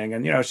interesting.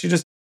 And,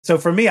 so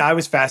for me, I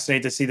was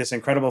fascinated to see this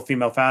incredible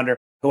female founder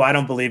who I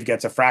don't believe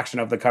gets a fraction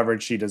of the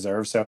coverage she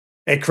deserves. So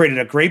it created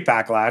a great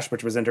backlash,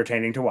 which was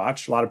entertaining to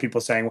watch. A lot of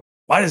people saying,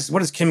 what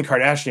does Kim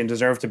Kardashian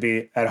deserve to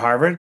be at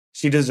Harvard?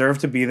 She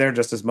deserved to be there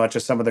just as much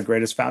as some of the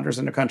greatest founders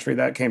in the country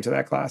that came to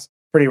that class.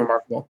 Pretty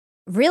remarkable.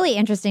 Really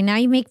interesting. Now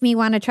you make me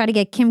want to try to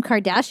get Kim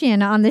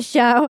Kardashian on the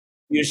show.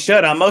 You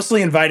should. I'm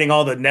mostly inviting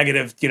all the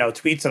negative,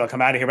 tweets that'll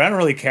come out of here, but I don't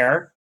really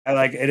care.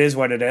 It is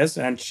what it is.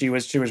 And she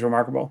was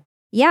remarkable.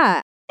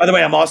 Yeah. By the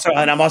way, I'm also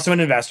an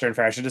investor. In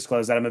fact, I should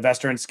disclose that I'm an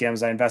investor in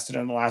Skims. I invested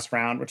in the last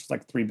round, which is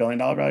like $3 billion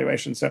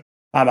valuation. So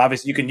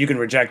obviously you can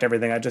reject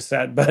everything I just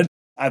said, but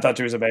I thought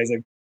she was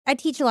amazing. I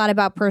teach a lot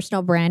about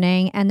personal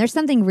branding, and there's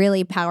something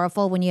really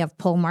powerful when you have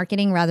pull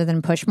marketing rather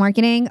than push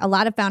marketing. A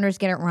lot of founders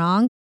get it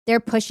wrong. They're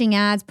pushing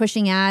ads,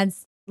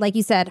 like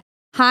you said,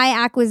 high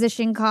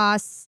acquisition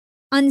costs,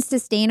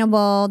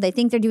 unsustainable. They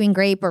think they're doing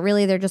great, but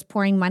really they're just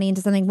pouring money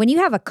into something. When you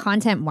have a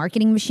content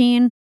marketing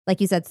machine, like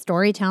you said,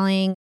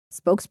 storytelling,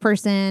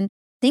 spokesperson,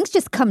 things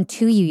just come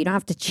to you. You don't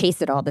have to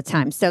chase it all the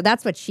time. So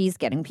that's what she's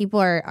getting. People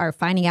are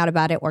finding out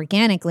about it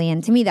organically.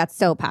 And to me, that's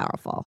so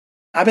powerful.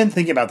 I've been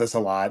thinking about this a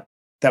lot,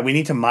 that we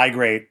need to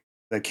migrate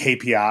the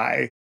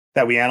KPI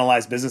that we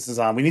analyze businesses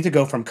on. We need to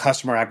go from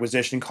customer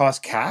acquisition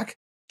cost, CAC,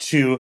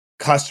 to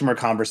customer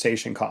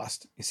conversation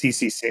cost,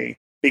 CCC.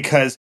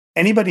 Because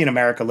anybody in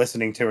America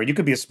listening to, or you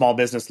could be a small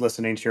business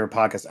listening to your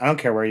podcast, I don't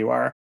care where you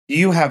are,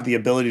 you have the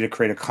ability to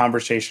create a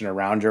conversation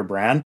around your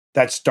brand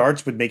that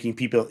starts with making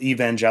people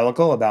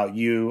evangelical about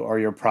you or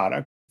your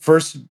product.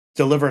 First,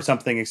 deliver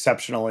something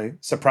exceptionally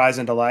surprise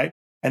and delight,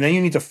 and then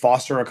you need to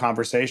foster a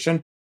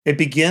conversation. It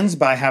begins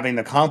by having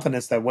the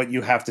confidence that what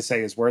you have to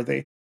say is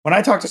worthy. When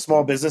I talk to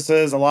small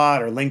businesses a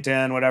lot or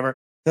LinkedIn, whatever,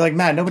 they're like,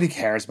 Matt, nobody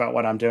cares about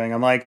what I'm doing.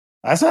 I'm like,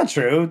 that's not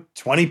true.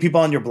 20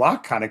 people on your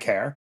block kind of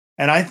care.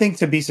 And I think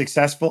to be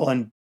successful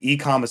in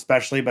e-com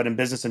especially, but in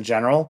business in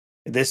general,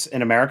 this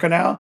in America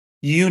now,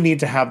 you need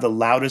to have the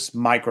loudest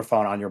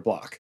microphone on your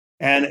block.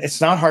 And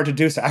it's not hard to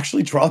do. So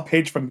actually draw a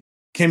page from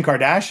Kim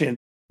Kardashian.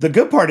 The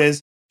good part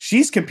is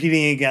she's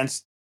competing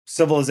against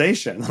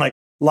civilization. Like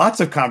lots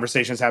of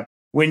conversations happen.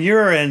 When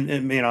you're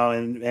in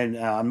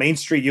Main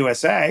Street,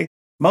 USA,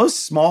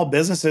 most small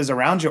businesses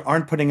around you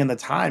aren't putting in the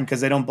time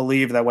because they don't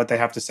believe that what they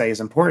have to say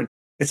is important.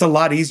 It's a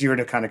lot easier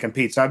to kind of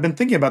compete. So I've been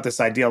thinking about this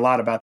idea a lot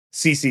about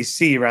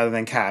CCC rather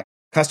than CAC,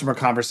 customer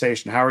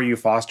conversation. How are you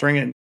fostering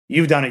it?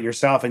 You've done it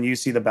yourself and you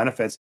see the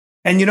benefits.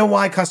 And you know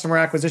why customer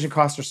acquisition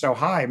costs are so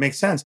high? It makes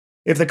sense.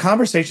 If the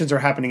conversations are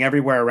happening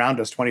everywhere around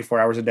us 24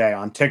 hours a day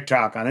on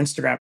TikTok, on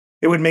Instagram,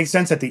 it would make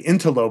sense that the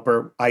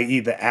interloper, i.e.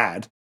 the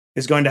ad,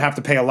 is going to have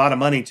to pay a lot of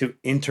money to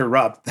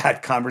interrupt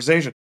that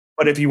conversation.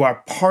 But if you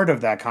are part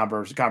of that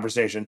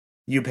conversation,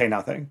 you pay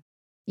nothing.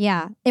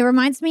 Yeah, it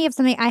reminds me of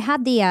something. I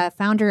had the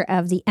founder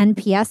of the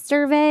NPS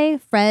survey,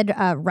 Fred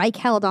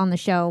Reichheld, on the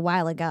show a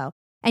while ago.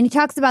 And he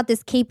talks about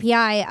this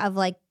KPI of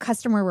like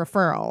customer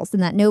referrals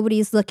and that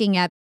nobody's looking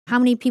at how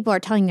many people are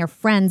telling their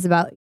friends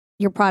about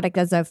your product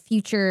as a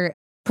future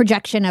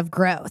projection of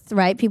growth,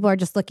 right? People are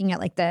just looking at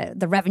like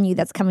the revenue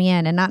that's coming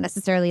in and not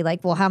necessarily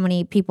like, well, how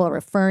many people are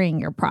referring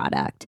your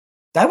product?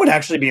 That would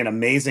actually be an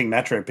amazing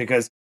metric,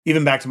 because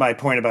even back to my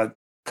point about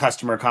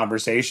customer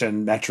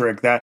conversation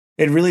metric, that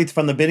it really,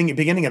 from the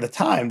beginning of the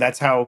time, that's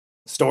how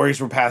stories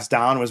were passed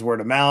down, was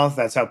word of mouth.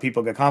 That's how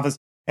people get confidence.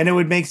 And it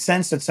would make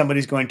sense that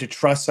somebody's going to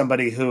trust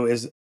somebody who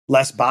is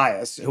less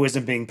biased, who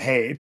isn't being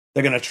paid.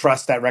 They're going to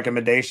trust that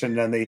recommendation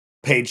than the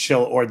paid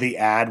shill or the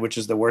ad, which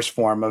is the worst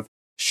form of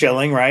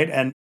shilling,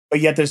 right? But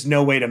yet there's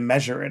no way to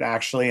measure it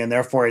actually, and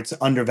therefore it's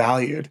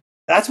undervalued.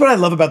 That's what I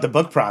love about the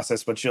book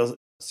process, which you'll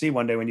see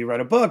one day when you write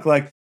a book,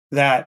 like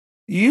that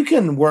you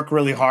can work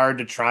really hard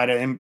to try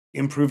to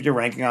improve your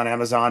ranking on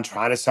Amazon,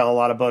 try to sell a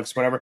lot of books,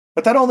 whatever,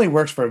 but that only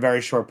works for a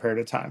very short period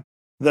of time.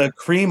 The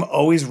cream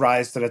always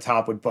rises to the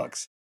top with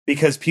books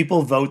because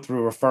people vote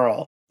through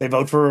referral. They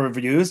vote for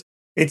reviews.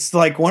 It's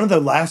like one of the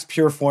last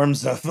pure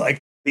forms of like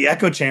the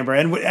echo chamber.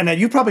 And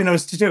you probably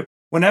noticed too,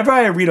 whenever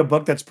I read a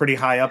book that's pretty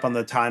high up on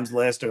the Times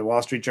list or the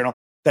Wall Street Journal,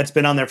 that's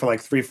been on there for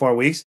like 3-4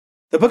 weeks,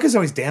 the book is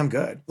always damn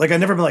good. Like I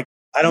never been like,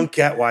 I don't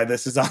get why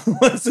this is on the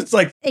list. It's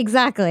like,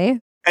 exactly.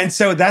 And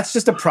so that's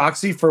just a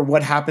proxy for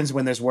what happens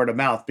when there's word of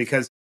mouth,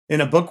 because in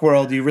a book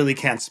world, you really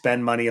can't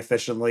spend money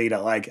efficiently to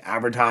like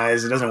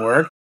advertise. It doesn't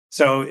work.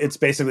 So it's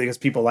basically because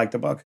people like the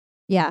book.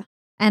 Yeah.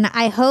 And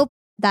I hope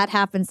that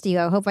happens to you.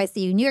 I hope I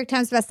see you New York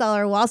Times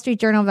bestseller, Wall Street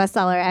Journal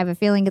bestseller. I have a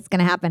feeling it's going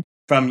to happen.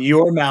 From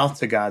your mouth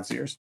to God's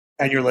ears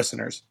and your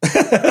listeners.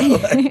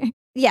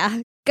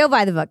 Yeah. Go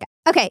buy the book.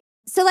 Okay.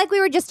 So like we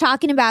were just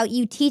talking about,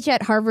 you teach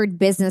at Harvard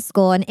Business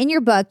School. And in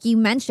your book, you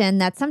mentioned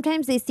that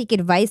sometimes they seek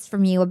advice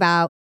from you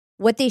about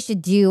what they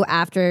should do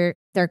after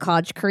their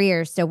college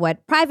career. So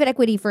what private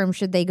equity firm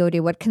should they go to?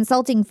 What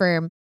consulting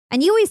firm?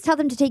 And you always tell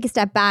them to take a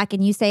step back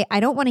and you say, I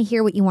don't want to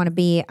hear what you want to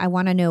be. I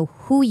want to know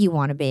who you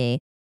want to be.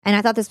 And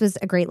I thought this was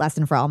a great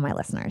lesson for all my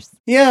listeners.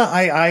 Yeah,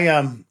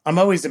 I'm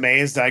always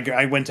amazed.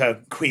 I went to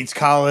Queens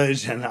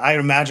College, and I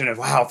imagine if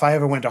I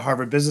ever went to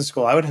Harvard Business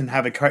School, I wouldn't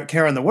have a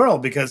care in the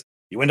world, because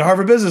you went to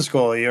Harvard Business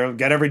School, you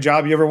get every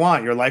job you ever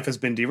want. Your life has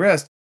been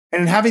de-risked.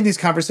 And in having these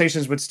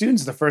conversations with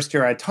students the first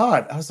year I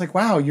taught, I was like,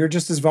 wow, you're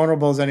just as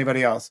vulnerable as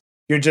anybody else.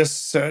 You're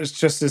just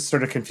as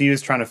sort of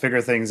confused, trying to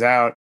figure things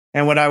out.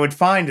 And what I would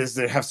find is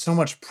they have so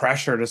much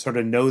pressure to sort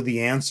of know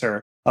the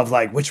answer of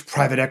like, which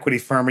private equity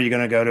firm are you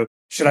going to go to?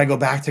 Should I go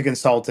back to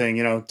consulting?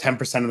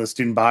 10% of the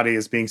student body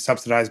is being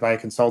subsidized by a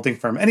consulting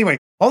firm. Anyway,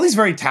 all these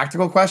very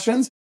tactical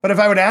questions. But if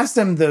I would ask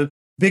them the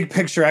big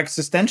picture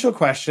existential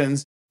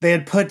questions, they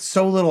had put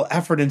so little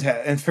effort into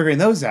figuring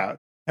those out.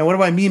 And what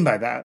do I mean by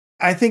that?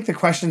 I think the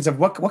questions of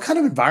what kind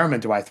of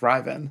environment do I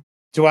thrive in?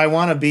 Do I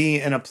want to be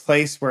in a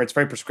place where it's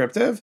very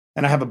prescriptive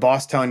and I have a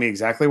boss telling me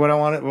exactly what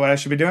I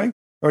should be doing?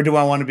 Or do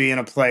I want to be in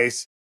a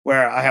place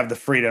where I have the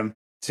freedom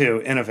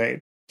to innovate?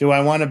 Do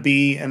I want to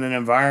be in an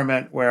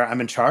environment where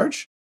I'm in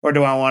charge? Or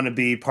do I want to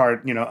be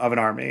part, of an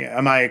army?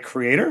 Am I a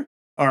creator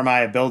or am I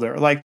a builder?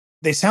 Like,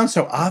 they sound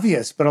so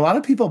obvious, but a lot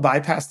of people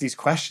bypass these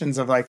questions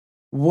of like,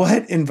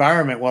 what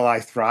environment will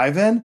I thrive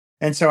in?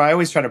 And so I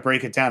always try to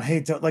break it down.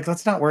 Hey,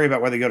 let's not worry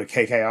about whether you go to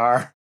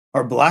KKR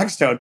or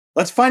Blackstone.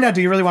 Let's find out,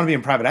 do you really want to be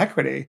in private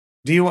equity?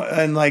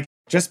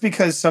 Just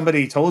because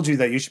somebody told you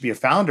that you should be a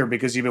founder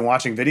because you've been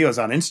watching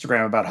videos on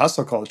Instagram about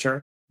hustle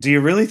culture, do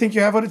you really think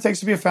you have what it takes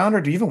to be a founder?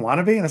 Do you even want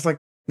to be? And it's like,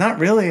 not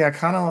really.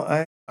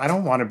 I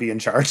don't want to be in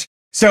charge.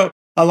 So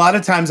a lot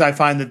of times I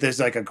find that there's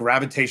like a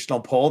gravitational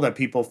pull that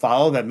people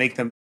follow that make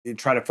them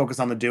try to focus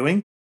on the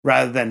doing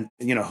rather than,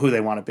 who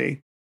they want to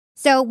be.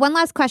 So one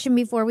last question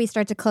before we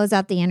start to close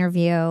out the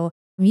interview.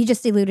 You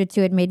just alluded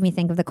to it, made me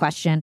think of the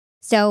question.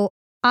 So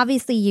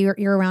obviously you're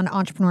around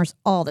entrepreneurs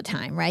all the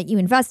time, right? You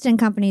invest in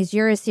companies,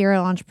 you're a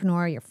serial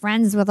entrepreneur, you're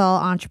friends with all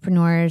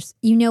entrepreneurs.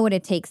 You know what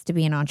it takes to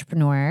be an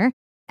entrepreneur.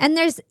 And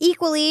there's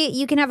equally,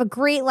 you can have a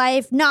great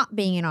life not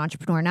being an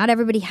entrepreneur. Not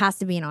everybody has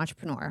to be an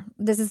entrepreneur.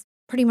 This is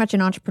pretty much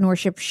an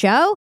entrepreneurship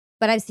show,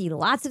 but I've seen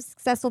lots of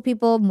successful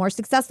people, more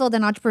successful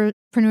than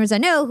entrepreneurs I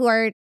know, who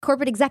are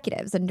corporate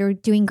executives and are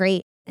doing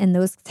great in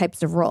those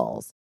types of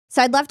roles.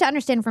 So I'd love to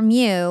understand from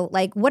you,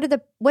 like,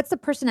 what's the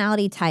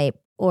personality type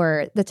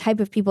or the type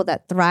of people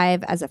that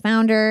thrive as a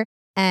founder,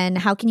 and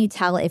how can you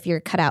tell if you're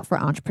cut out for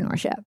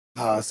entrepreneurship?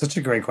 Such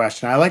a great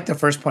question. I like the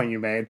first point you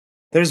made.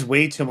 There's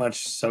way too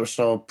much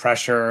social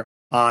pressure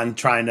on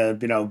trying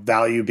to,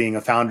 value being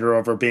a founder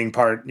over being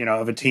part,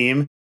 of a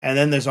team. And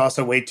then there's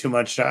also way too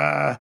much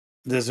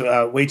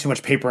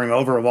papering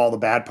over of all the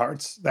bad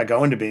parts that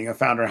go into being a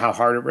founder, how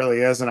hard it really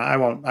is. And I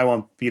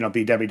won't,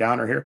 be Debbie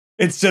Downer here.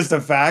 It's just a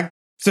fact.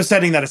 So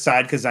setting that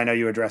aside, because I know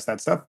you address that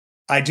stuff,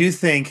 I do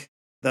think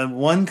the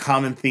one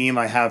common theme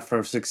I have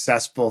for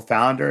successful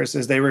founders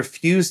is they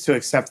refuse to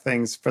accept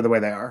things for the way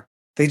they are.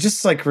 they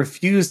just like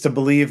refuse to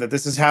believe that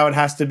this is how it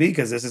has to be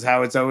because this is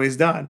how it's always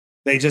done.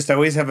 They just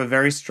always have a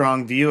very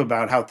strong view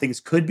about how things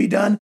could be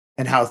done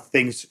and how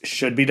things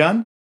should be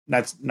done.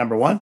 That's number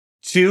one.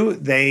 Two,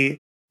 they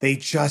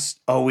just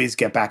always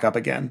get back up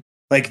again.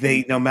 Like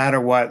no matter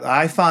what,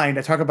 I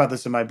talk about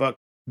this in my book,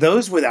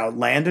 those with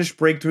outlandish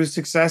breakthrough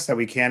success that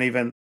we can't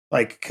even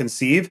like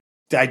conceive,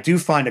 I do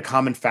find a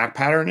common fact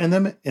pattern in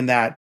them in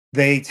that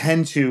they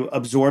tend to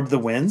absorb the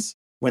wins.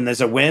 When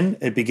there's a win,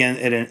 it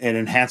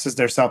enhances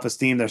their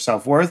self-esteem, their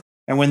self-worth.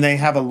 And when they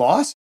have a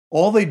loss,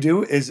 all they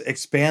do is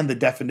expand the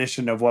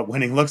definition of what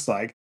winning looks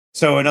like.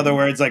 So in other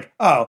words, like,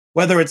 oh,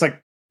 whether it's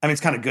like, I mean,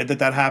 it's kind of good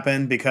that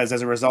happened because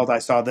as a result, I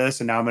saw this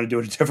and now I'm going to do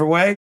it a different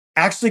way,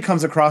 actually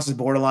comes across as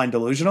borderline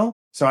delusional.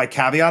 So I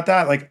caveat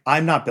that, like,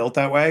 I'm not built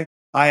that way.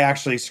 I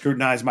actually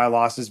scrutinize my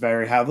losses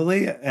very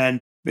heavily. And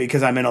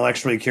because I'm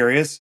intellectually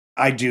curious,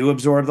 I do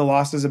absorb the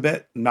losses a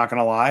bit. I'm not going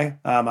to lie.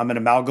 I'm an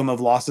amalgam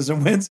of losses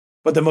and wins,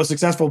 but the most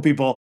successful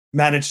people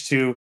manage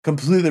to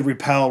completely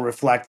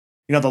reflect,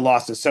 the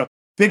losses. So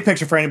big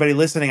picture for anybody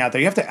listening out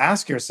there, you have to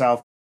ask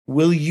yourself,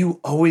 will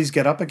you always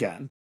get up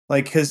again?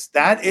 Like, because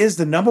that is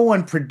the number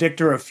one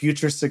predictor of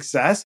future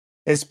success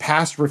is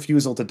past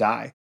refusal to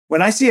die.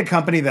 When I see a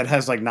company that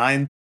has like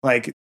 9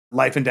 like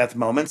life and death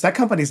moments, that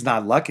company's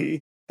not lucky.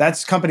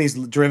 That's company's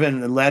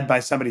driven and led by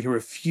somebody who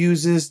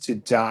refuses to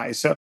die.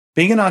 So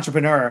being an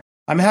entrepreneur,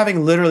 I'm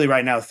having literally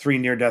right now 3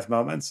 near-death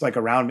moments like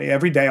around me.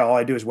 Every day, all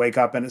I do is wake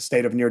up in a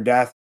state of near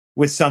death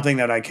with something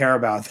that I care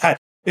about that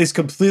is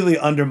completely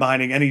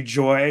undermining any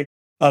joy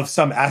of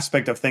some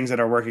aspect of things that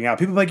are working out.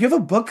 People are like, you have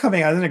a book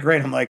coming out, isn't it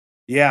great? I'm like,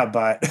 yeah,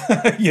 but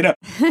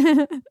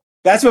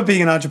that's what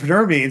being an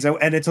entrepreneur means.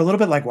 And it's a little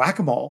bit like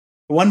whack-a-mole.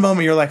 One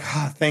moment you're like,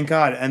 oh, thank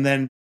God. And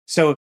then,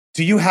 so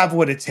do you have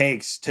what it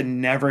takes to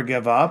never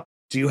give up?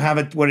 Do you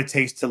have what it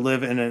takes to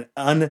live in an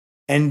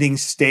unending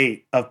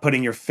state of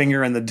putting your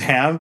finger in the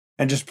dam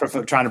and just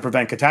trying to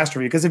prevent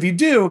catastrophe? Because if you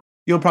do,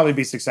 you'll probably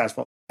be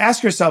successful.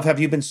 Ask yourself, have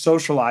you been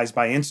socialized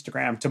by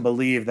Instagram to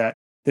believe that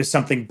there's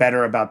something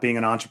better about being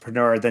an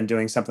entrepreneur than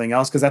doing something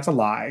else? Because that's a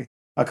lie,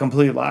 a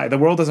complete lie. The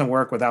world doesn't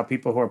work without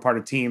people who are part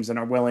of teams and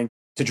are willing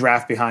to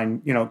draft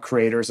behind,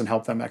 creators and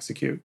help them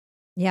execute.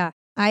 Yeah,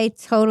 I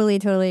totally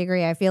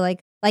agree. I feel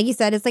like you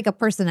said, it's like a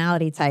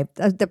personality type,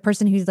 the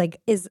person who's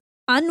like is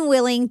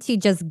unwilling to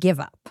just give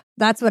up.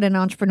 That's what an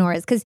entrepreneur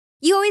is, because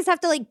you always have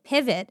to like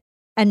pivot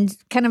and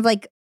kind of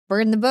like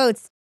burn the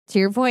boats, to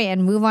your point,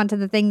 and move on to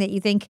the thing that you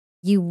think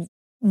you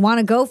want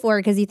to go for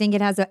because you think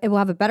it will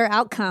have a better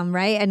outcome,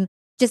 right? And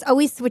just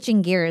always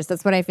switching gears.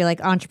 That's what I feel like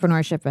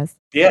entrepreneurship is.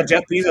 Yeah,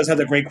 Jeff Bezos had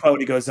the great quote.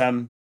 He goes,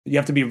 you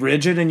have to be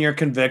rigid in your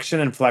conviction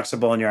and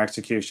flexible in your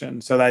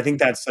execution. So I think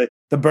that's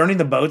the burning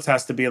the boats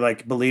has to be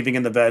like believing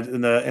in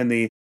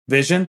the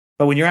vision.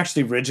 But when you're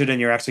actually rigid in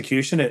your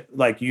execution,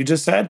 like you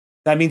just said,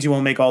 that means you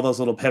won't make all those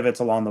little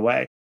pivots along the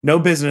way. No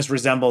business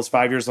resembles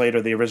 5 years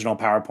later the original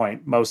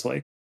PowerPoint,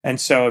 mostly. And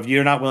so if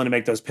you're not willing to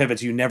make those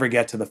pivots, you never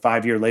get to the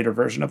 5-year later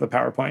version of the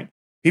PowerPoint.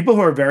 People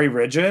who are very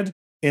rigid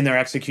in their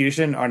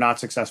execution are not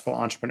successful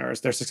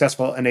entrepreneurs. They're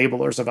successful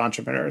enablers of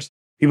entrepreneurs.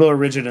 People who are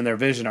rigid in their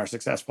vision are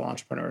successful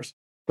entrepreneurs.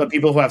 But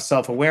people who have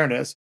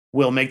self-awareness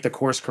will make the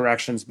course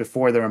corrections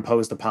before they're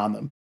imposed upon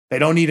them. They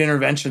don't need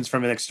interventions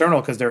from an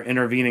external because they're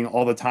intervening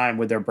all the time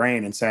with their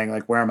brain and saying,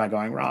 like, where am I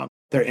going wrong?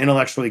 They're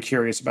intellectually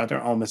curious about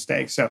their own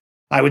mistakes. So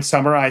I would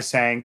summarize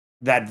saying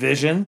that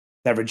vision,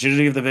 that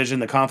rigidity of the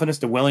vision, the confidence,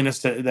 the willingness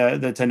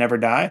to never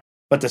die,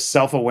 but the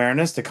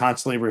self-awareness to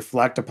constantly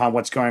reflect upon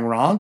what's going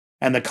wrong,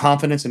 and the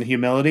confidence and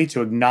humility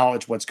to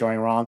acknowledge what's going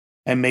wrong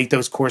and make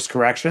those course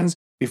corrections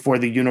before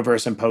the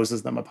universe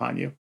imposes them upon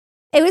you.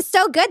 It was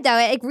so good, though.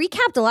 It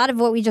recapped a lot of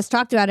what we just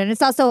talked about. And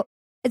it's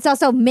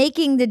also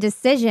making the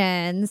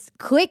decisions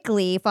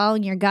quickly,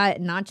 following your gut,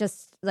 and not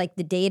just like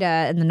the data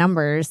and the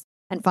numbers,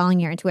 and following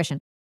your intuition.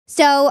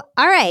 So,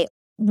 all right,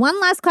 one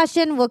last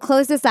question. We'll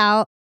close this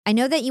out. I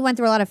know that you went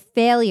through a lot of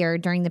failure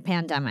during the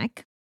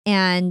pandemic,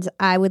 and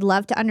I would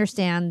love to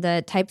understand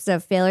the types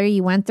of failure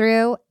you went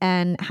through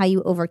and how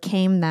you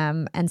overcame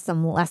them, and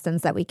some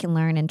lessons that we can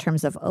learn in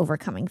terms of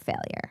overcoming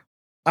failure.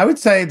 I would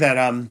say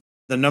that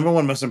the number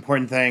one most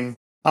important thing,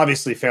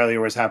 obviously failure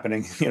was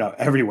happening,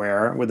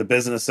 everywhere with the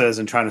businesses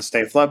and trying to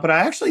stay afloat. But I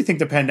actually think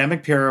the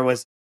pandemic period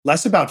was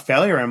less about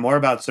failure and more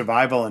about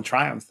survival and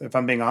triumph, if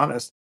I'm being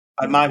honest.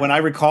 When I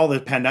recall the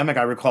pandemic,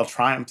 I recall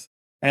triumph.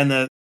 And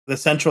the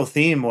central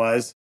theme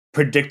was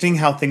predicting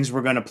how things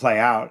were going to play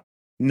out,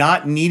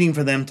 not needing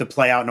for them to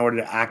play out in order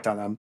to act on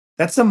them.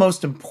 That's the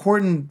most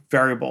important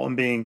variable in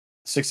being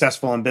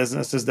successful in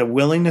business, is the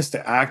willingness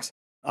to act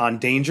on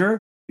danger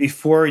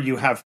before you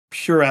have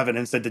pure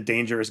evidence that the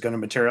danger is going to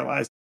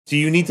materialize. Do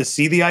you need to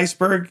see the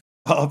iceberg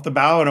off the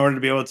bow in order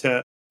to be able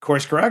to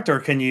course correct? Or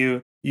can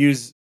you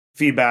use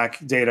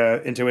feedback,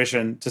 data,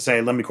 intuition to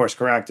say, let me course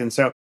correct? And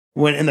so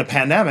when in the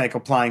pandemic,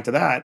 applying to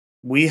that,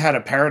 we had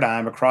a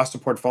paradigm across the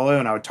portfolio,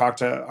 and I would talk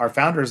to our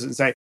founders and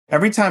say,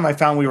 every time I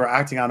found we were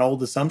acting on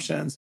old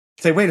assumptions,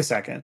 say, wait a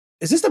second,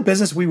 is this the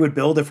business we would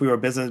build if we were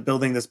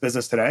building this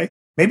business today?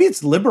 Maybe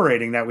it's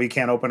liberating that we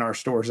can't open our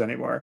stores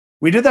anymore.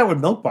 We did that with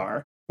Milk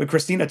Bar. with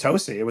Christina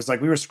Tosi. It was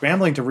like we were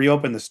scrambling to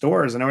reopen the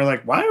stores, and we were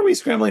like, why are we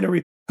scrambling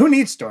to who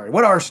needs stores?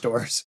 What are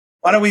stores?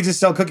 Why don't we just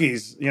sell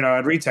cookies,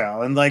 at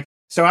retail? And like,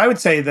 so I would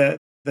say that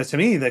to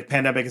me, the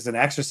pandemic is an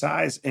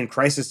exercise in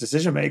crisis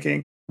decision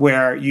making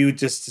where you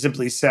just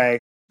simply say,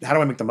 how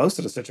do I make the most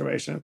of the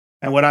situation?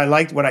 And what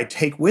I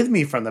take with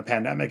me from the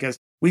pandemic is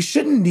we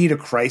shouldn't need a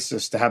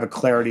crisis to have a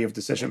clarity of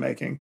decision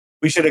making.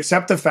 We should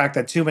accept the fact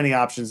that too many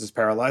options is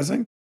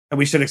paralyzing. And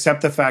we should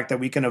accept the fact that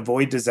we can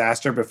avoid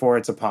disaster before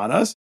it's upon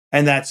us.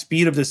 And that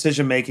speed of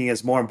decision making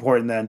is more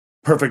important than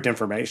perfect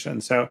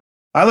information. So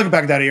I look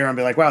back at that year and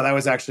be like, wow, that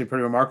was actually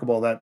pretty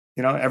remarkable that,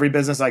 every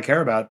business I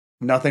care about,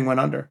 nothing went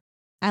under.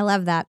 I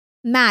love that.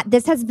 Matt,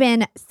 this has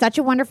been such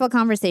a wonderful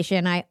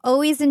conversation. I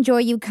always enjoy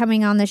you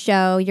coming on the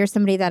show. You're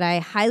somebody that I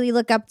highly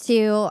look up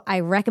to.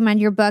 I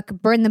recommend your book,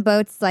 Burn the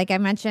Boats. Like I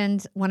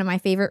mentioned, one of my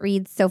favorite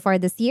reads so far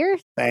this year.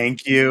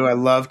 Thank you. I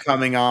love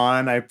coming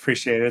on. I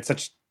appreciate it.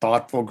 Such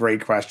thoughtful,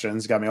 great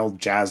questions. Got me all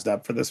jazzed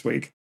up for this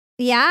week.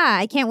 Yeah,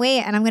 I can't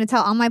wait. And I'm going to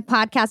tell all my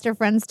podcaster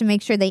friends to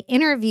make sure they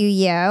interview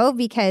you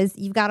because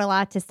you've got a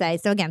lot to say.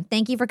 So again,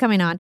 thank you for coming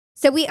on.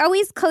 So we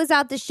always close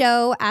out the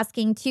show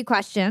asking 2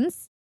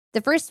 questions.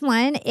 The first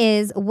one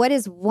is, what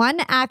is one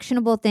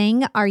actionable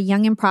thing our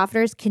young and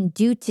profiters can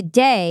do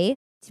today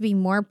to be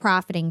more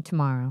profiting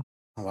tomorrow?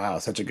 Wow,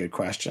 such a good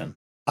question.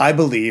 I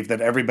believe that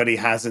everybody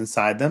has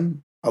inside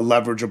them a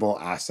leverageable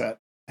asset.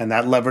 And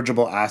that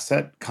leverageable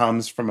asset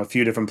comes from a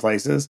few different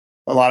places.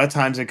 A lot of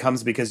times it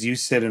comes because you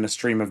sit in a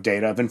stream of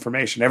data, of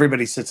information.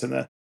 Everybody sits in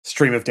a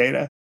stream of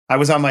data. I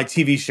was on my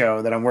TV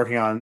show that I'm working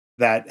on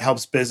that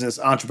helps business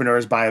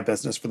entrepreneurs buy a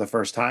business for the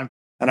first time.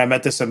 And I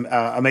met this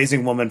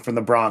amazing woman from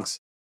the Bronx.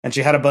 And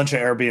she had a bunch of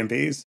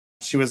Airbnbs.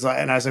 She was like,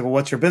 and I was like, well,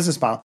 what's your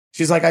business model?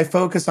 She's like, I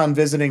focus on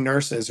visiting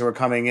nurses who are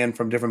coming in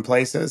from different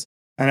places.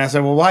 And I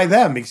said, well, why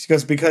them? She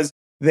goes, because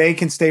they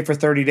can stay for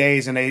 30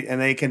 days and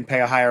they can pay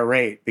a higher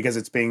rate because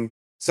it's being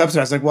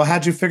subsidized. Like, well,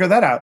 how'd you figure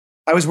that out?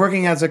 I was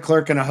working as a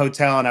clerk in a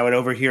hotel and I would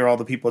overhear all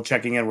the people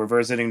checking in were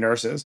visiting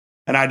nurses.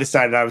 And I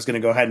decided I was going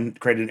to go ahead and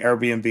create an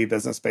Airbnb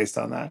business based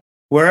on that.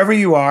 Wherever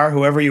you are,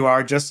 whoever you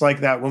are, just like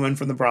that woman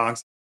from the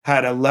Bronx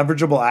had a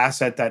leverageable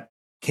asset that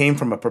came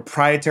from a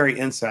proprietary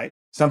insight,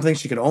 something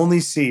she could only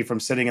see from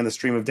sitting in the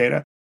stream of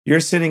data. You're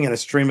sitting in a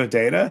stream of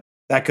data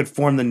that could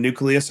form the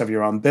nucleus of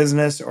your own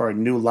business or a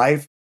new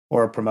life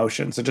or a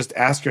promotion. So just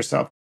ask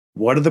yourself,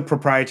 what are the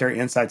proprietary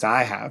insights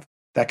I have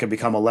that could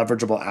become a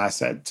leverageable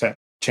asset to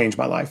change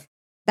my life?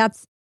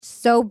 That's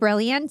so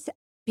brilliant.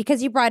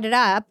 Because you brought it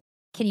up,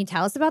 can you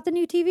tell us about the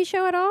new TV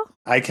show at all?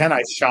 I can.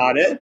 I shot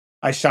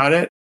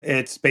it.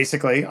 It's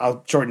basically,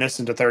 I'll shorten this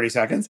into 30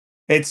 seconds.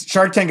 It's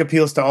Shark Tank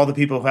appeals to all the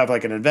people who have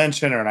like an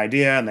invention or an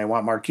idea and they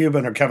want Mark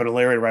Cuban or Kevin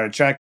O'Leary to write a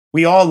check.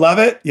 We all love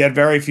it, yet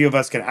very few of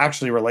us can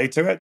actually relate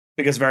to it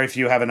because very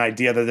few have an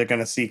idea that they're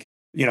going to seek,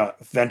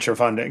 venture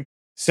funding.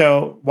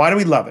 So why do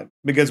we love it?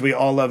 Because we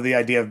all love the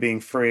idea of being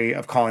free,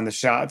 of calling the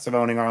shots, of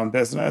owning our own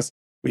business.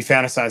 We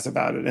fantasize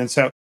about it. And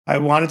so I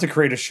wanted to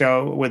create a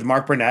show with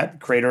Mark Burnett,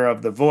 creator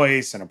of The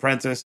Voice and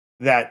Apprentice,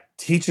 that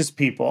teaches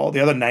people, the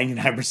other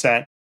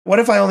 99%, what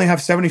if I only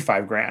have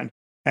 75 grand?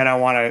 And I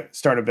want to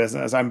start a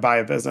business, I buy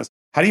a business.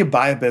 How do you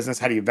buy a business?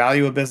 How do you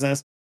value a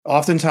business?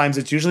 Oftentimes,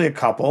 it's usually a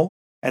couple.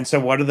 And so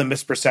what are the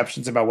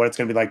misperceptions about what it's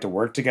going to be like to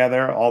work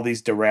together? All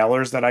these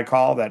derailers that I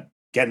call that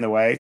get in the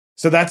way.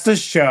 So that's the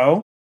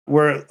show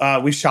where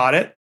we shot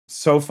it.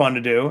 So fun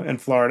to do in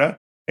Florida,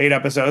 8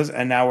 episodes.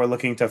 And now we're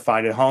looking to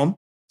find a home.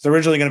 It's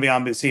originally going to be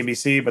on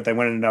CNBC, but they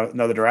went in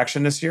another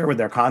direction this year with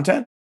their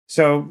content.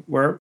 So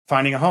we're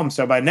finding a home.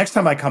 So by next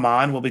time I come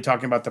on, we'll be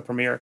talking about the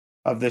premiere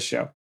of this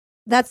show.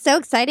 That's so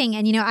exciting.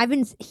 And, I've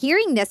been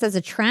hearing this as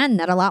a trend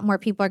that a lot more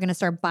people are going to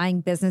start buying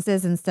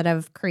businesses instead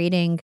of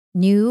creating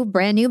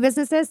brand new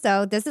businesses.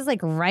 So this is like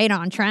right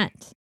on trend.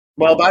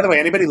 Well, by the way,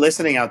 anybody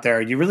listening out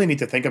there, you really need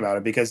to think about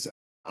it because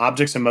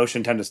objects in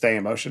motion tend to stay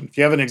in motion. If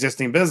you have an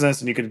existing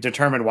business and you can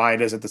determine why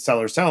it is that the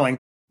seller's selling,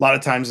 a lot of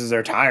times is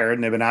they're tired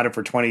and they've been at it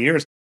for 20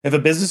 years. If a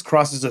business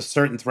crosses a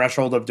certain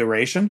threshold of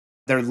duration,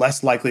 they're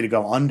less likely to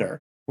go under.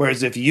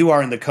 Whereas if you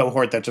are in the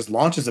cohort that just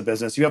launches a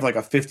business, you have like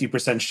a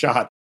 50%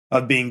 shot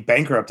of being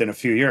bankrupt in a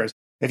few years.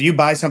 If you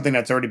buy something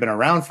that's already been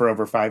around for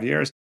over 5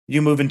 years,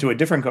 you move into a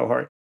different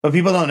cohort. But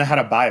people don't know how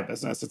to buy a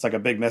business. It's like a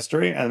big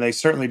mystery, and they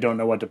certainly don't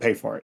know what to pay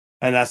for it.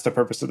 And that's the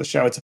purpose of the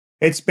show.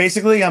 It's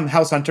basically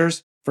house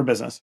hunters for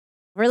business.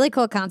 Really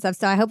cool concept.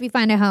 So I hope you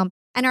find a home.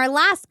 And our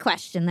last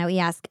question that we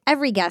ask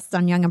every guest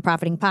on Young and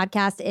Profiting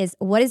Podcast is,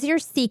 what is your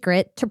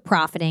secret to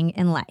profiting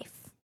in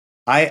life?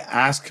 I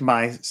ask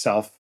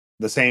myself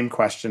the same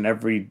question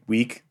every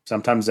week,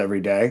 sometimes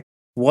every day.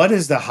 What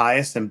is the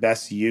highest and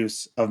best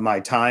use of my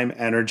time,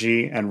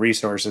 energy, and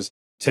resources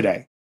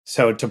today?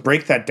 So to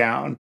break that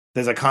down,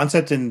 there's a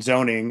concept in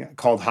zoning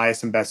called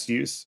highest and best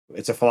use.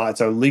 It's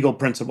a legal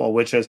principle,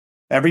 which is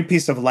every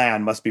piece of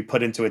land must be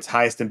put into its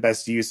highest and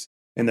best use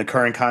in the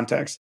current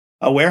context.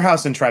 A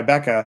warehouse in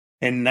Tribeca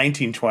in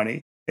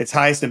 1920, its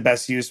highest and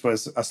best use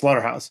was a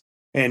slaughterhouse.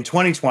 In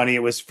 2020, it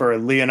was for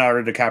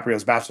Leonardo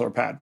DiCaprio's bachelor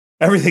pad.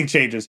 Everything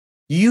changes.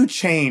 You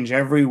change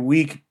every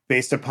week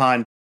based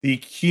upon the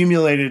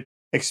accumulated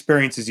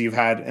experiences you've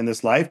had in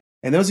this life.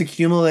 And those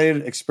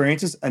accumulated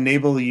experiences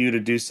enable you to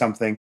do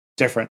something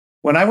different.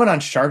 When I went on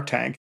Shark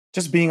Tank,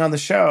 just being on the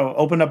show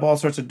opened up all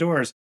sorts of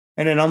doors,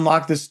 and it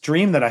unlocked this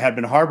dream that I had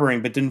been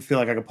harboring but didn't feel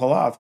like I could pull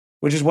off,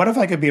 which is, what if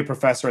I could be a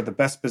professor at the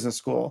best business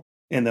school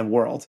in the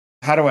world?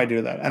 How do I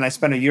do that? And I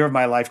spent a year of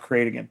my life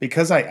creating it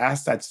because I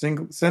asked that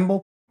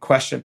simple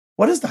question: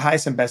 what is the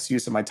highest and best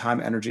use of my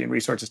time, energy, and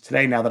resources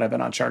today now that I've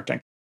been on Shark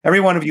Tank? Every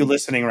one of you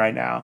listening right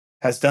now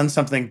has done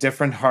something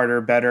different,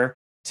 harder, better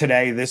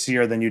today, this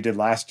year than you did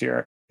last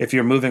year. If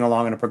you're moving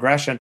along in a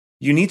progression,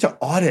 you need to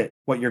audit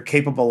what you're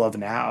capable of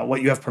now,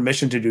 what you have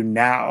permission to do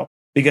now,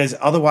 because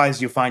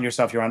otherwise you find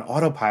yourself, you're on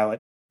autopilot.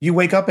 You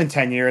wake up in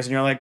 10 years and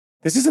you're like,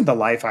 this isn't the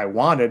life I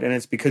wanted. And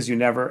it's because you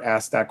never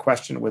asked that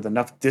question with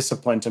enough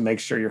discipline to make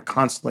sure you're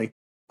constantly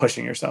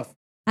pushing yourself.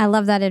 I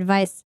love that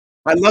advice.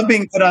 I love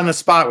being put on the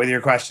spot with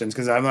your questions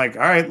because I'm like,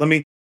 all right,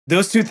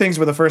 those two things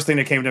were the first thing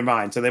that came to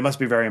mind. So they must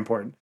be very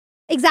important.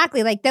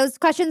 Exactly. Like those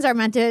questions are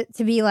meant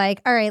to be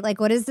like, all right, like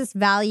what is this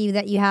value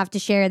that you have to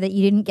share that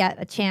you didn't get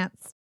a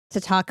chance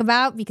to talk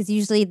about? Because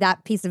usually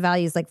that piece of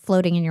value is like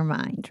floating in your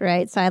mind,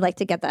 right? So I like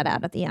to get that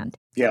out at the end.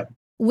 Yeah.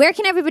 Where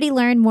can everybody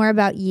learn more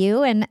about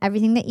you and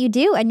everything that you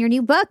do and your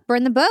new book,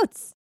 Burn the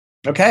Boats?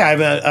 Okay. I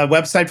have a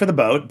website for the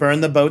boat,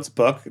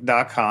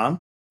 burntheboatsbook.com.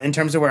 In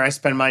terms of where I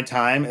spend my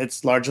time,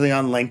 it's largely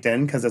on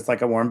LinkedIn because it's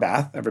like a warm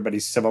bath.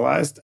 Everybody's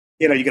civilized.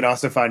 You can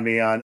also find me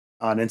on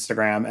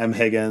Instagram, Matt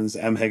Higgins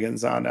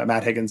on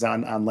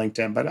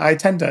LinkedIn, but I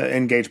tend to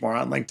engage more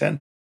on LinkedIn,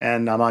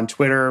 and I'm on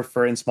Twitter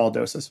for In Small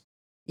Doses.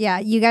 Yeah,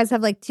 you guys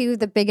have like two of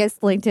the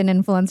biggest LinkedIn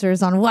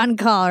influencers on one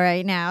call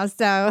right now,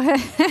 so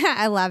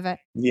I love it.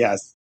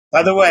 Yes.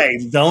 By the way,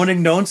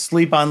 don't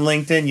sleep on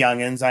LinkedIn,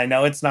 youngins. I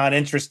know it's not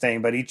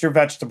interesting, but eat your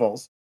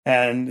vegetables.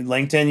 And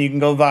LinkedIn, you can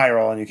go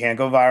viral, and you can't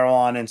go viral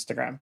on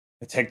Instagram.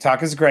 The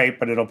TikTok is great,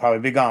 but it'll probably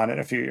be gone in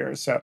a few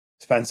years. So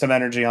spend some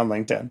energy on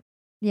LinkedIn.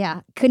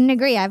 Yeah, couldn't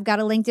agree. I've got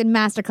a LinkedIn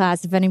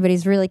masterclass if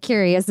anybody's really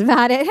curious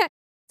about it.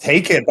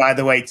 Take it, by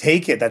the way,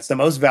 take it. That's the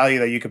most value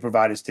that you could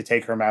provide, is to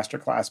take her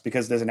masterclass,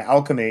 because there's an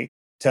alchemy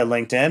to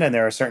LinkedIn and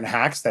there are certain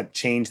hacks that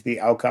change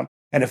the outcome.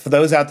 And if for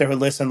those out there who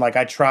listen, like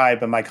I tried,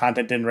 but my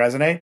content didn't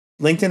resonate,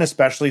 LinkedIn,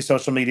 especially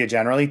social media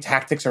generally,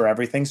 tactics are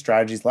everything,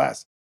 strategies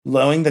less.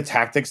 Knowing the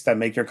tactics that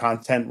make your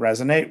content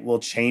resonate will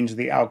change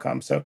the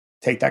outcome. So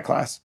take that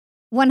class.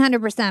 100%.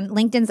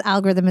 LinkedIn's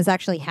algorithm is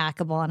actually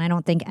hackable, and I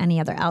don't think any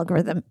other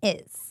algorithm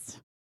is.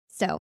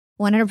 So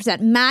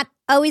 100%. Matt,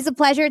 always a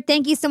pleasure.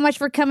 Thank you so much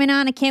for coming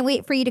on. I can't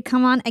wait for you to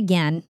come on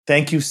again.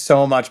 Thank you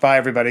so much. Bye,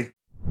 everybody.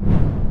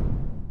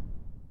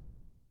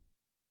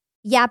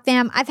 Yap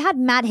fam, I've had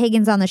Matt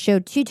Higgins on the show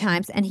 2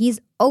 times, and he's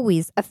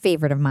always a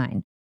favorite of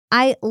mine.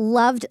 I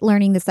loved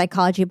learning the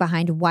psychology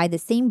behind why the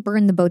same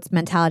burn the boats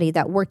mentality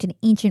that worked in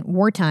ancient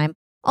wartime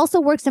also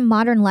works in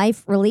modern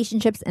life,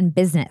 relationships, and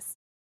business.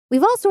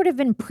 We've all sort of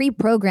been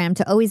pre-programmed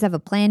to always have a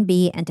plan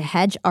B and to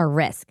hedge our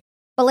risk.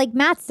 But like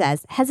Matt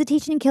says,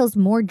 hesitation kills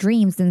more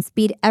dreams than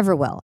speed ever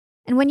will.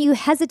 And when you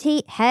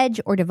hesitate,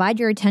 hedge, or divide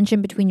your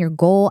attention between your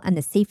goal and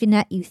the safety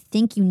net you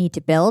think you need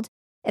to build,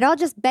 it all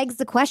just begs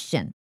the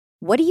question,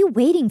 what are you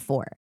waiting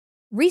for?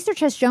 Research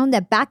has shown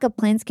that backup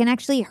plans can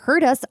actually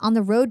hurt us on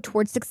the road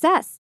towards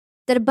success,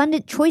 that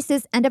abundant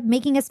choices end up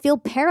making us feel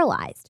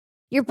paralyzed.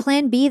 Your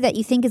plan B that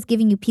you think is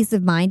giving you peace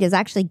of mind is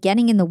actually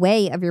getting in the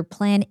way of your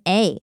plan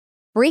A.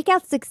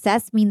 Breakout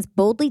success means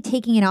boldly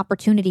taking an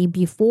opportunity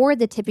before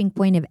the tipping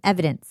point of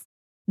evidence,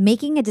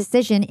 making a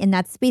decision in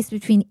that space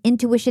between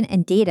intuition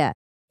and data.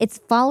 It's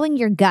following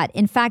your gut.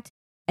 In fact,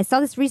 I saw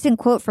this recent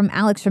quote from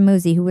Alex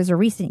Ramosi, who was a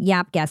recent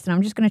Yap guest, and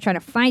I'm just going to try to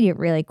find it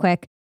really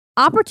quick.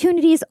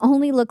 Opportunities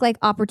only look like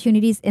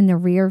opportunities in the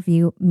rear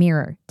view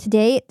mirror.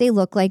 Today, they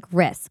look like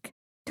risk.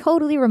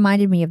 Totally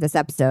reminded me of this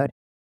episode.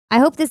 I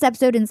hope this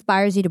episode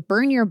inspires you to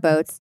burn your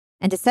boats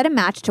and to set a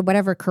match to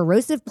whatever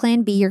corrosive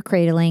plan B you're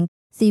cradling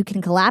so you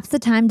can collapse the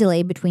time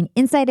delay between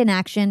insight and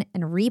action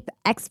and reap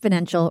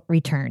exponential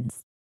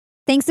returns.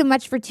 Thanks so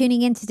much for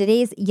tuning in to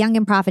today's Young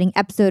and Profiting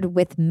episode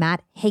with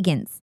Matt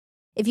Higgins.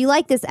 If you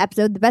like this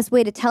episode, the best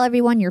way to tell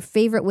everyone your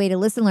favorite way to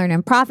listen, learn,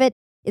 and profit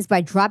is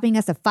by dropping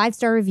us a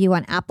 5-star review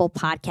on Apple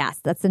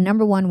Podcasts. That's the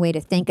 #1 way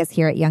to thank us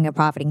here at Young and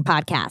Profiting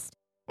Podcast.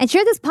 And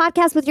share this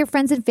podcast with your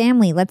friends and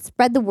family. Let's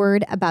spread the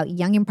word about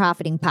Young and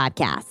Profiting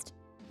Podcast.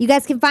 You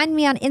guys can find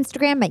me on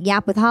Instagram at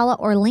Yap with Hala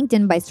or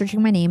LinkedIn by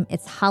searching my name.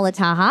 It's Hala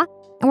Taha.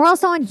 And we're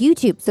also on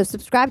YouTube, so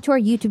subscribe to our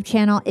YouTube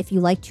channel if you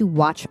like to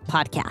watch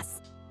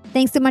podcasts.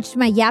 Thanks so much to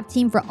my Yap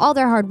team for all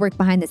their hard work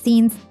behind the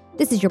scenes.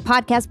 This is your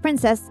podcast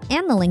princess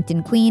and the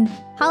LinkedIn queen,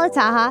 Hala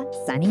Taha,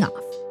 signing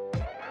off.